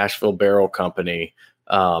 Nashville Barrel Company.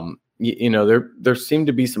 There seem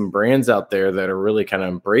to be some brands out there that are really kind of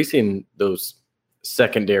embracing those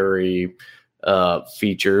secondary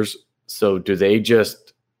features. So do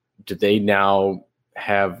they now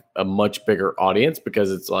have a much bigger audience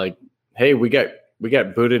because it's like, hey, we got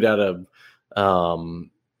booted out of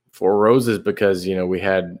Four Roses because we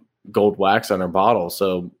had gold wax on our bottle,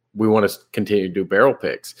 so we want to continue to do barrel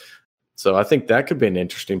picks. So I think that could be an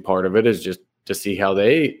interesting part of it, is just to see how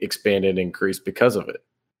they expand and increase because of it.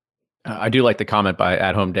 I do like the comment by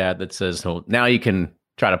At Home Dad that says, well, now you can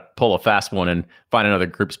try to pull a fast one and find another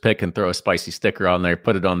group's pick and throw a spicy sticker on there,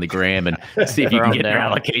 put it on the gram, and see if you can get their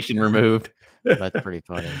allocation removed. That's pretty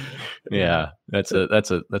funny. Yeah, that's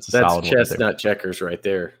solid chestnut checkers right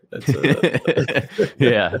there. That's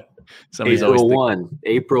yeah.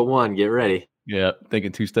 April 1, get ready. Yeah,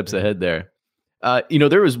 thinking 2 steps ahead there.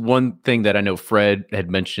 There was one thing that I know Fred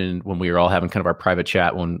had mentioned when we were all having kind of our private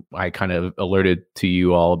chat when I kind of alerted to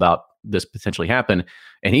you all about this potentially happen.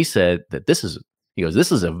 And he said that this is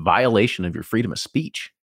a violation of your freedom of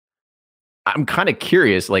speech. I'm kind of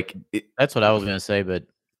curious, that's what I was going to say, but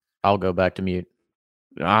I'll go back to mute.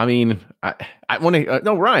 I mean, I want to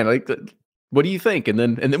no, Ryan, what do you think? And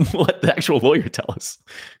then we'll let the actual lawyer tell us.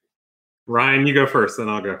 Ryan, you go first, then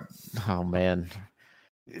I'll go. Oh man.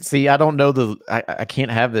 See, I don't know I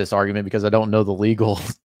can't have this argument because I don't know the legal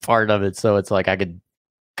part of it. So it's like I could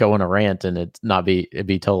go on a rant and it'd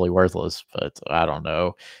be totally worthless. But I don't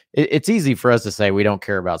know. It's easy for us to say we don't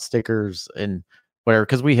care about stickers and whatever,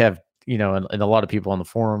 because we have, and a lot of people on the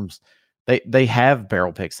forums, they have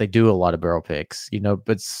barrel picks. They do a lot of barrel picks,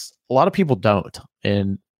 but a lot of people don't.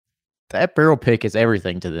 And that barrel pick is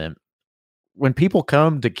everything to them. When people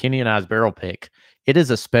come to Kenny and I's barrel pick, it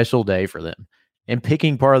is a special day for them. And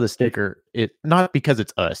picking part of the sticker, not because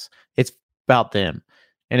it's us, it's about them.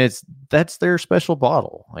 And that's their special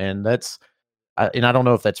bottle. And I don't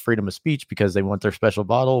know if that's freedom of speech because they want their special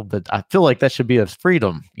bottle, but I feel like that should be a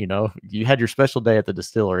freedom. You had your special day at the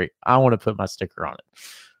distillery. I want to put my sticker on it.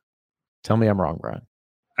 Tell me I'm wrong, Brian.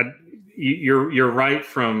 You're right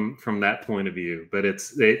from that point of view, but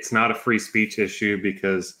it's not a free speech issue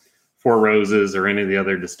because Four Roses or any of the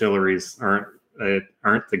other distilleries aren't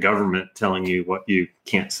the government telling you what you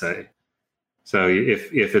can't say. So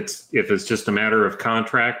if it's just a matter of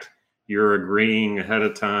contract, you're agreeing ahead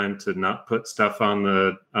of time to not put stuff on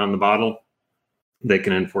the bottle, they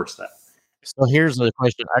can enforce that. So here's the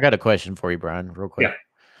question. I got a question for you, Brian, real quick.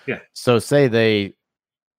 Yeah. So say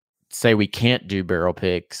we can't do barrel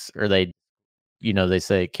picks, or they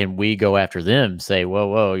say, can we go after them? Say,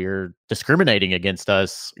 whoa, you're discriminating against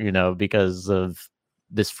us, because of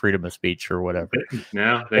this freedom of speech or whatever.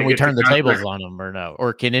 No, can we turn the tables on them or no?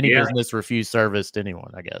 Or can any business refuse service to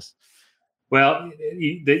anyone, I guess? Well,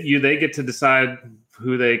 they get to decide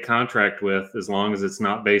who they contract with as long as it's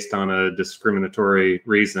not based on a discriminatory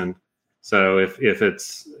reason. So if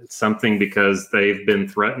it's something because they've been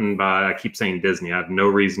threatened by, I keep saying Disney. I have no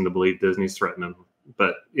reason to believe Disney's threatening them.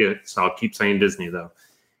 But so I'll keep saying Disney, though.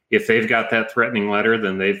 If they've got that threatening letter,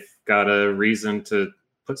 then they've got a reason to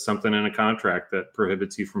put something in a contract that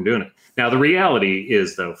prohibits you from doing it. Now, the reality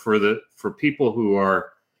is, though, for people who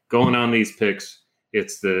are going on these picks,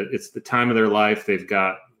 it's the time of their life. They've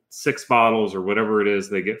got 6 bottles or whatever it is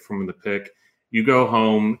they get from the pick. You go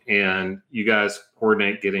home and you guys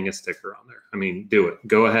coordinate getting a sticker on there. I mean, do it.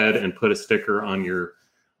 Go ahead and put a sticker on your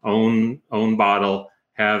own bottle.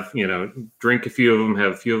 Have, drink a few of them,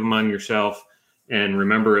 have a few of them on your shelf, and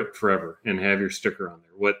remember it forever and have your sticker on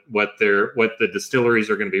there. What the distilleries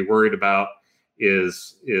are going to be worried about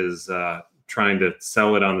is trying to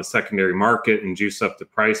sell it on the secondary market and juice up the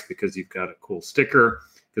price because you've got a cool sticker,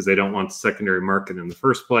 because they don't want the secondary market in the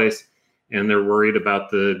first place. And they're worried about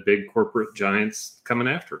the big corporate giants coming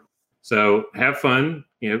after them. So have fun,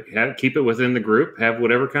 keep it within the group, have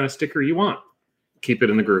whatever kind of sticker you want, keep it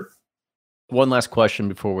in the group. One last question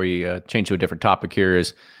before we change to a different topic here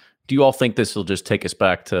is, do you all think this will just take us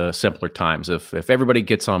back to simpler times? If everybody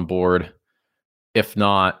gets on board, if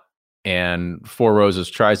not, and Four Roses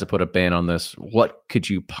tries to put a ban on this, what could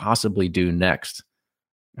you possibly do next?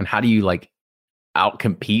 And how do you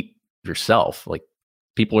outcompete yourself?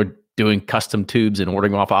 People are doing custom tubes and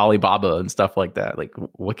ordering off Alibaba and stuff like that.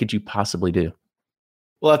 What could you possibly do?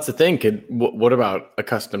 Well, that's the thing. What about a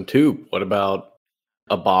custom tube? What about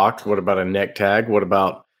a box? What about a neck tag? What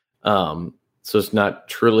about so it's not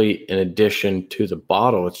truly an addition to the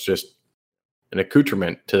bottle, it's just an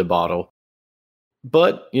accoutrement to the bottle.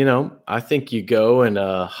 But I think you go and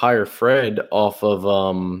hire Fred off of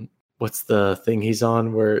what's the thing he's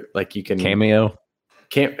on where you can Cameo.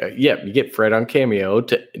 You get Fred on Cameo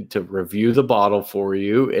to review the bottle for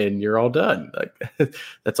you, and you're all done.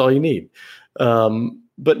 That's all you need.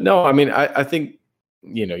 But no, I mean, I think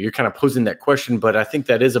you're kind of posing that question, but I think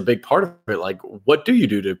that is a big part of it. What do you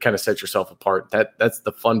do to kind of set yourself apart? That's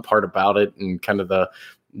the fun part about it, and kind of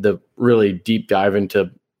the really deep dive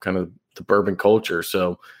into kind of the bourbon culture.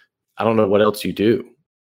 So I don't know what else you do.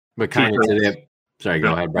 But kind of sorry,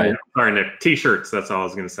 go ahead, Brian. Sorry, Nick. T-shirts. That's all I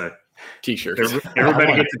was going to say. T-shirts.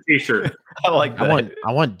 Everybody gets a T-shirt. I like that.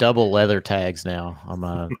 I want double leather tags now on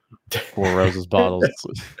my Four Roses bottles.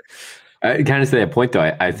 Kind of to that point,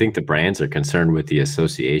 though, I think the brands are concerned with the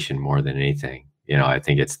association more than anything. I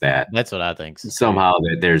think it's that. That's what I think. Somehow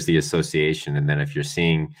that there's the association. And then if you're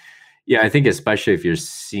seeing, I think especially if you're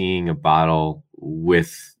seeing a bottle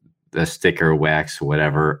with the sticker, wax,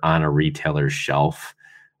 whatever on a retailer's shelf,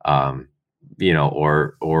 or on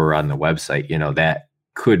the website, that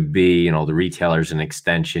could be, the retailer's an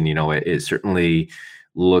extension. It certainly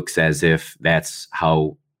looks as if that's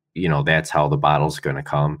how the bottle's going to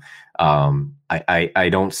come. I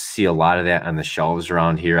don't see a lot of that on the shelves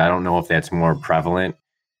around here. I don't know if that's more prevalent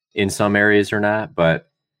in some areas or not, but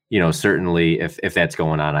certainly if that's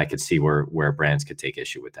going on, I could see where brands could take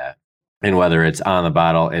issue with that. And whether it's on the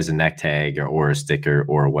bottle as a neck tag or a sticker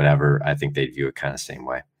or whatever, I think they'd view it kind of the same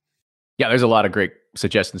way. Yeah, there's a lot of great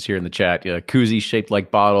suggestions here in the chat. Koozies shaped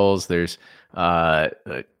like bottles. There's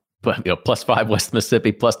 +5 West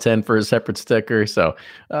Mississippi, +10 for a separate sticker. So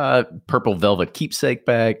purple velvet keepsake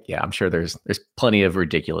bag. Yeah, I'm sure there's plenty of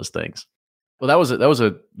ridiculous things. Well, that was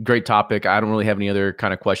a great topic. I don't really have any other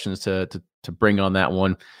kind of questions to bring on that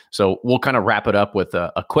one. So we'll kind of wrap it up with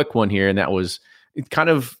a quick one here, and that was kind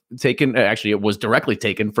of taken. Actually, it was directly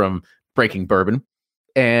taken from Breaking Bourbon,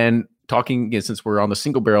 and talking, since we're on the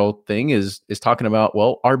single barrel thing, is talking about,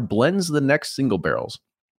 well, are blends the next single barrels?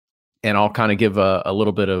 And I'll kind of give a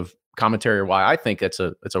little bit of commentary why I think it's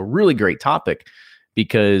a really great topic,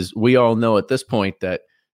 because we all know at this point that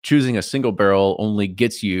choosing a single barrel only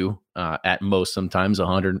gets you at most sometimes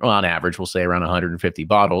 100, on average, we'll say around 150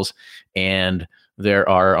 bottles. And there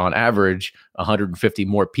are on average 150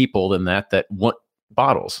 more people than that want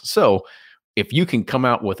bottles. So if you can come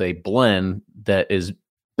out with a blend that is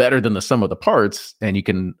better than the sum of the parts and you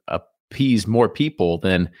can appease more people,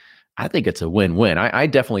 then I think it's a win-win. I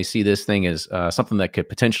definitely see this thing as something that could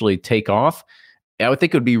potentially take off. I would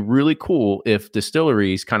think it would be really cool if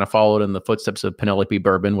distilleries kind of followed in the footsteps of Penelope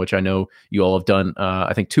Bourbon, which I know you all have done,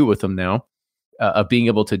 I think 2 with them now, of being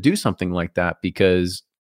able to do something like that, because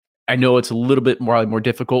I know it's a little bit more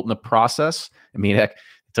difficult in the process. I mean, heck, it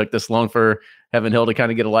took this long for Heaven Hill to kind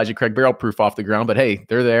of get Elijah Craig barrel proof off the ground, but hey,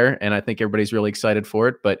 they're there, and I think everybody's really excited for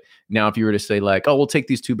it. But now if you were to say like, oh, we'll take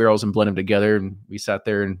these 2 barrels and blend them together, and we sat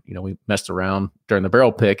there and, we messed around during the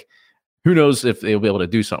barrel pick, who knows if they'll be able to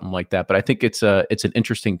do something like that. But I think it's an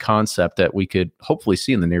interesting concept that we could hopefully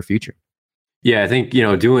see in the near future. Yeah, I think,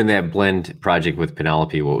 doing that blend project with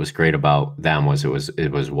Penelope, what was great about them was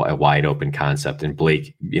it was a wide open concept, and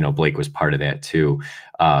Blake was part of that too.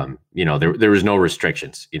 There was no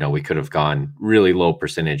restrictions. We could have gone really low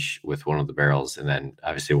percentage with one of the barrels, and then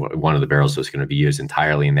obviously one of the barrels was going to be used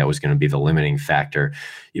entirely, and that was going to be the limiting factor,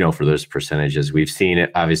 for those percentages. We've seen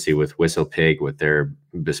it obviously with Whistle Pig with their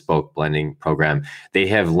bespoke blending program. They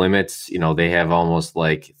have limits. They have almost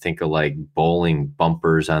think of like bowling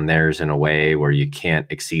bumpers on theirs in a way where you can't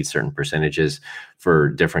exceed certain percentages for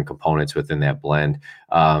different components within that blend.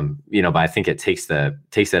 But I think it takes that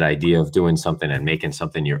idea of doing something and making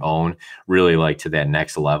something your own really to that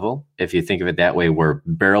next level. If you think of it that way, where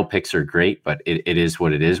barrel picks are great, but it is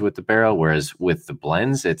what it is with the barrel. Whereas with the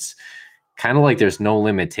blends, it's kind of like there's no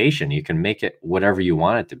limitation. You can make it whatever you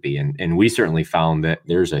want it to be. And we certainly found that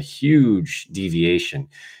there's a huge deviation.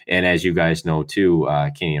 And as you guys know too,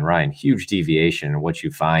 Kenny and Ryan, huge deviation in what you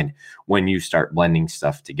find when you start blending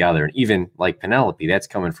stuff together. And even like Penelope, that's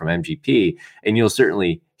coming from MGP. And you'll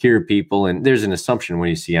certainly hear people, and there's an assumption when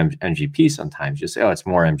you see MGP sometimes, you say, oh, it's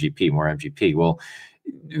more MGP. Well,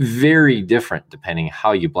 very different depending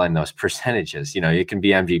how you blend those percentages. It can be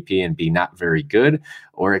MGP and be not very good,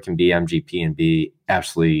 or it can be MGP and be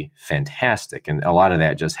absolutely fantastic. And a lot of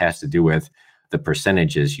that just has to do with the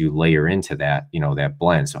percentages you layer into that, that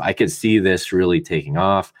blend. So I could see this really taking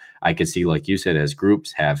off. I could see, like you said, as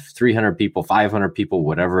groups have 300 people, 500 people,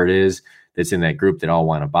 whatever it is that's in that group that all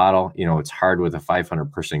want a bottle. It's hard with a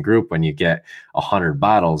 500 person group when you get 100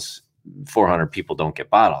 bottles. 400 people don't get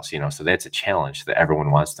bottles, so that's a challenge that everyone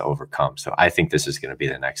wants to overcome. So I think this is going to be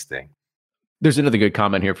the next thing. There's another good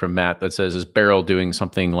comment here from Matt that says, is Barrel doing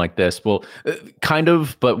something like this? Well, kind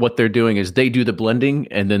of, but what they're doing is they do the blending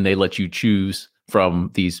and then they let you choose from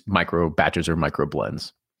these micro batches or micro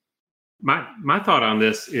blends. My thought on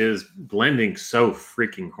this is blending so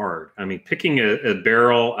freaking hard. I mean, picking a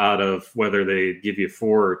barrel out of whether they give you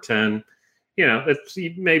 4 or 10,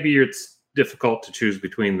 maybe it's difficult to choose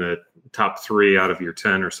between the top 3 out of your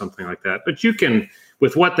 10 or something like that. But you can,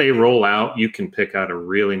 with what they roll out, you can pick out a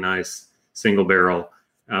really nice single barrel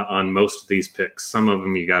on most of these picks. Some of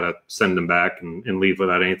them you got to send them back and leave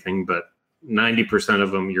without anything, but 90%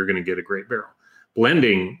 of them you're going to get a great barrel.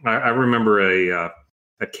 blending. I remember a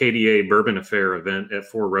KDA Bourbon Affair event at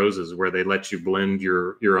Four Roses where they let you blend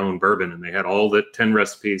your own bourbon, and they had all the 10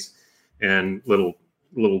 recipes and little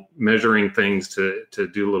measuring things to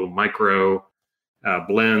do little micro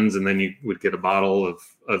blends, and then you would get a bottle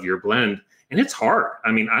of your blend. And it's hard.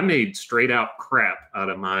 I mean, I made straight out crap out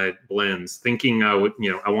of my blends, thinking I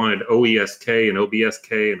wanted OESK and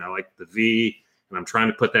OBSK, and I liked the V, and I'm trying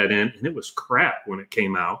to put that in, and it was crap when it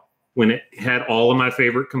came out, when it had all of my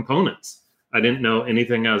favorite components. I didn't know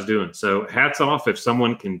anything I was doing. So hats off if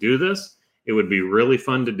someone can do this. It would be really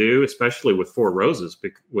fun to do, especially with Four Roses,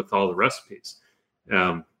 with all the recipes.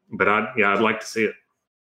 But I'd like to see it.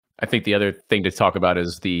 I think the other thing to talk about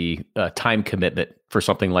is the time commitment for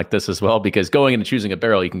something like this as well, because going and choosing a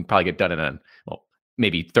barrel, you can probably get done in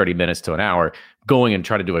maybe 30 minutes to an hour. Going and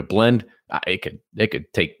try to do a blend, it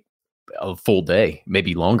could take a full day,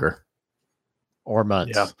 maybe longer. Or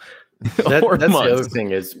months. Yeah. That's months. The other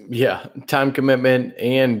thing is, time commitment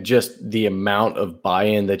and just the amount of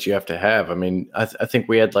buy-in that you have to have. I mean, I think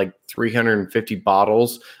we had like 350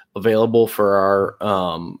 bottles available for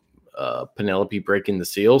our Penelope breaking the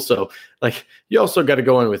seal. So like you also got to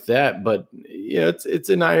go in with that, but it's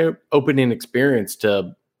an eye-opening experience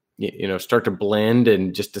to, start to blend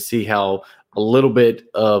and just to see how a little bit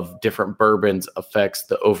of different bourbons affects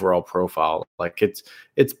the overall profile. Like it's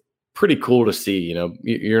pretty cool to see,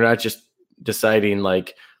 you're not just deciding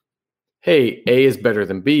like, hey, A is better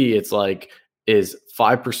than B. It's like, is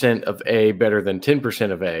 5% of A better than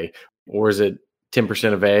 10% of A, or is it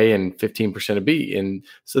 10% of A and 15% of B? And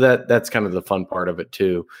so that's kind of the fun part of it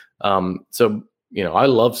too. So, I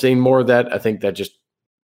love seeing more of that. I think that just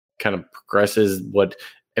kind of progresses what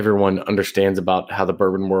everyone understands about how the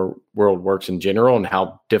bourbon world works in general and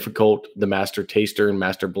how difficult the master taster and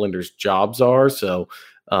master blender's jobs are. So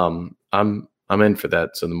I'm in for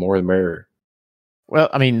that. So the more the merrier. Well,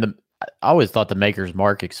 I mean, I always thought the Maker's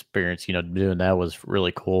Mark experience, doing that was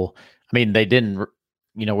really cool. I mean, they didn't,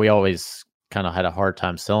 we always kind of had a hard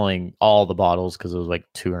time selling all the bottles because it was like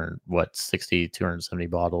 270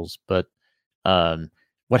 bottles. But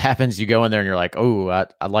what happens, you go in there and you're like, oh,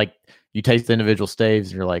 I like, you taste the individual staves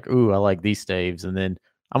and you're like, ooh, I like these staves. And then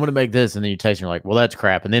I'm going to make this. And then you taste and you're like, well, that's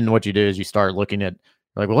crap. And then what you do is you start looking at,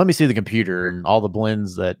 like, well, let me see the computer and all the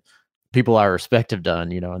blends that people I respect have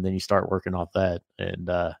done, and then you start working off that. And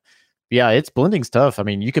it's blending's tough. I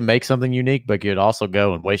mean, you can make something unique, but you'd also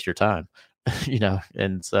go and waste your time,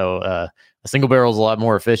 and so a single barrel is a lot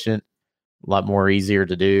more efficient, a lot more easier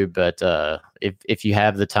to do. But if you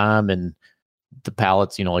have the time and the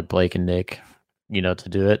palates, like Blake and Nick, to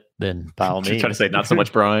do it, then by all means. Trying to say not so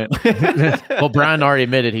much Brian. Well, Brian already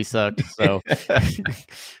admitted he sucked. So,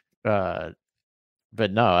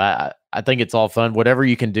 but no, I think it's all fun. Whatever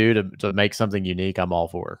you can do to make something unique, I'm all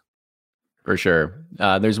for. For sure.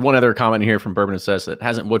 There's one other comment here from Bourbon Assess that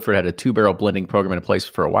hasn't Woodford had a 2-barrel blending program in place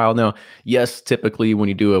for a while now. Yes, typically when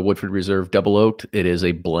you do a Woodford Reserve double oaked, it is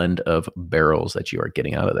a blend of barrels that you are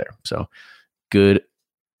getting out of there. So good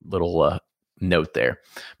little note there.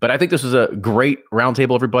 But I think this was a great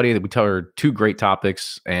roundtable, everybody. We covered 2 great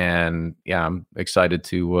topics, and I'm excited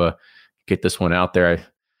to get this one out there.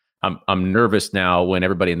 I'm nervous now when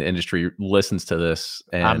everybody in the industry listens to this.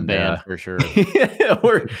 And I'm banned for sure.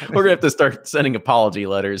 we're gonna have to start sending apology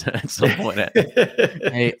letters at some point.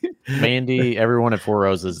 Hey, Mandy, everyone at Four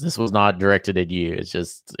Roses, this was not directed at you. It's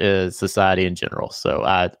just society in general. So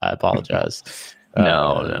I apologize.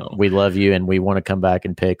 No, we love you, and we want to come back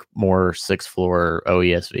and pick more 6th floor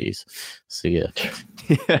OESVs. See ya.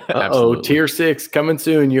 Tier 6 coming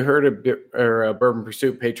soon. You heard of Bourbon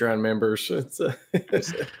Pursuit Patreon members.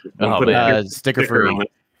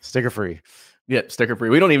 Sticker free. Yeah, sticker free.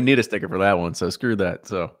 We don't even need a sticker for that one, so screw that.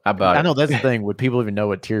 So how about I know that's the thing. Would people even know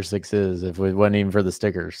what Tier 6 is if it wasn't even for the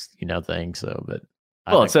stickers, thing? So, but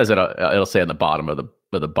it says it'll say on the bottom of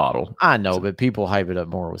the bottle. I know, but people hype it up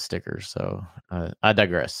more with stickers. So I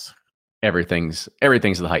digress. Everything's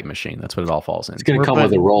the hype machine. That's what it all falls in. It's going to come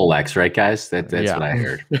with a Rolex, right, guys? That's what I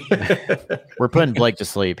heard. We're putting Blake to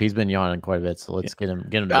sleep. He's been yawning quite a bit, so let's get him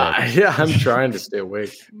to bed. I'm trying to stay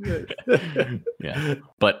awake. Yeah.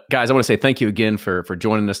 But guys, I want to say thank you again for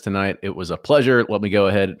joining us tonight. It was a pleasure.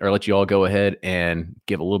 Let you all go ahead and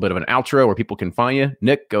give a little bit of an outro where people can find you.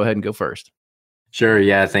 Nick, go ahead and go first. Sure.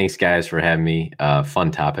 Yeah. Thanks, guys, for having me.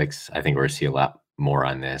 Fun topics. I think we're going to see a lot more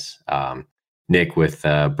on this. Nick with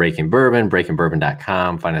Breaking Bourbon,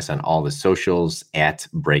 breakingbourbon.com. Find us on all the socials at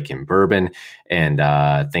Breaking Bourbon. And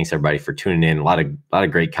thanks everybody for tuning in. A lot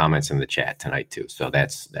of great comments in the chat tonight too. So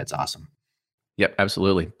that's awesome. Yep,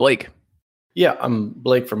 absolutely. Blake. Yeah, I'm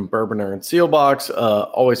Blake from Bourboner and Sealbox.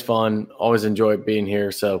 Always fun. Always enjoy being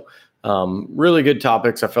here. So Really good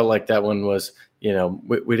topics. I felt like that one was,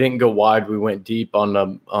 we didn't go wide. We went deep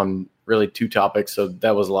on really 2 topics. So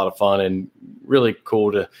that was a lot of fun and really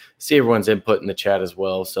cool to see everyone's input in the chat as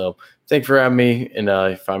well. So thanks for having me. And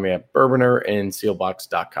find me at Bourboner and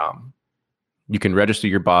sealbox.com. You can register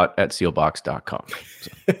your bot at sealbox.com.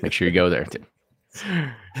 So make sure you go there too.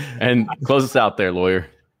 And close us out there, lawyer.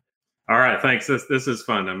 All right, thanks. This is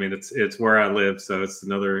fun. I mean, it's where I live, so it's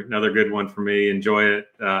another good one for me. Enjoy it,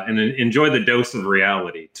 and enjoy the dose of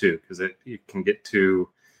reality too, because it can get to,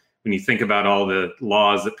 when you think about all the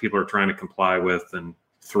laws that people are trying to comply with and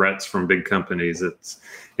threats from big companies,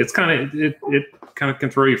 it kind of can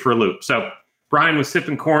throw you for a loop. So Brian with Sip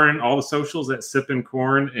and Corn, all the socials at Sip and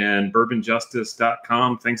Corn and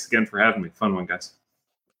bourbonjustice.com. Thanks again for having me. Fun one, guys.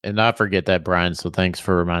 And I forget that, Brian. So thanks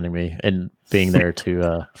for reminding me and being there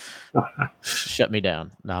to shut me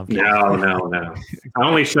down. No. I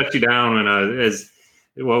only shut you down when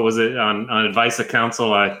what was it on advice of counsel?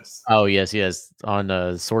 Yes, on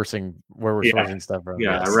sourcing where we're sourcing stuff from.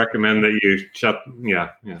 Yeah, yes. I recommend that you shut. Yeah.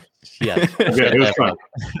 Okay, it was fun.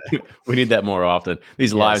 We need that more often.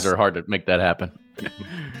 These lives are hard to make that happen.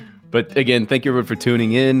 But again, thank you everyone for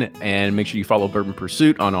tuning in, and make sure you follow Bourbon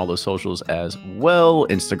Pursuit on all those socials as well: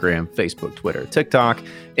 Instagram, Facebook, Twitter, TikTok,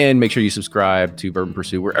 and make sure you subscribe to Bourbon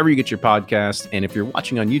Pursuit wherever you get your podcast. And if you're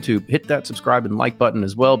watching on YouTube, hit that subscribe and like button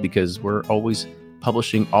as well, because we're always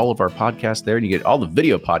publishing all of our podcasts there, and you get all the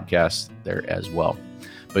video podcasts there as well.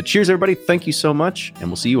 But cheers, everybody. Thank you so much, and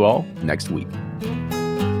we'll see you all next week.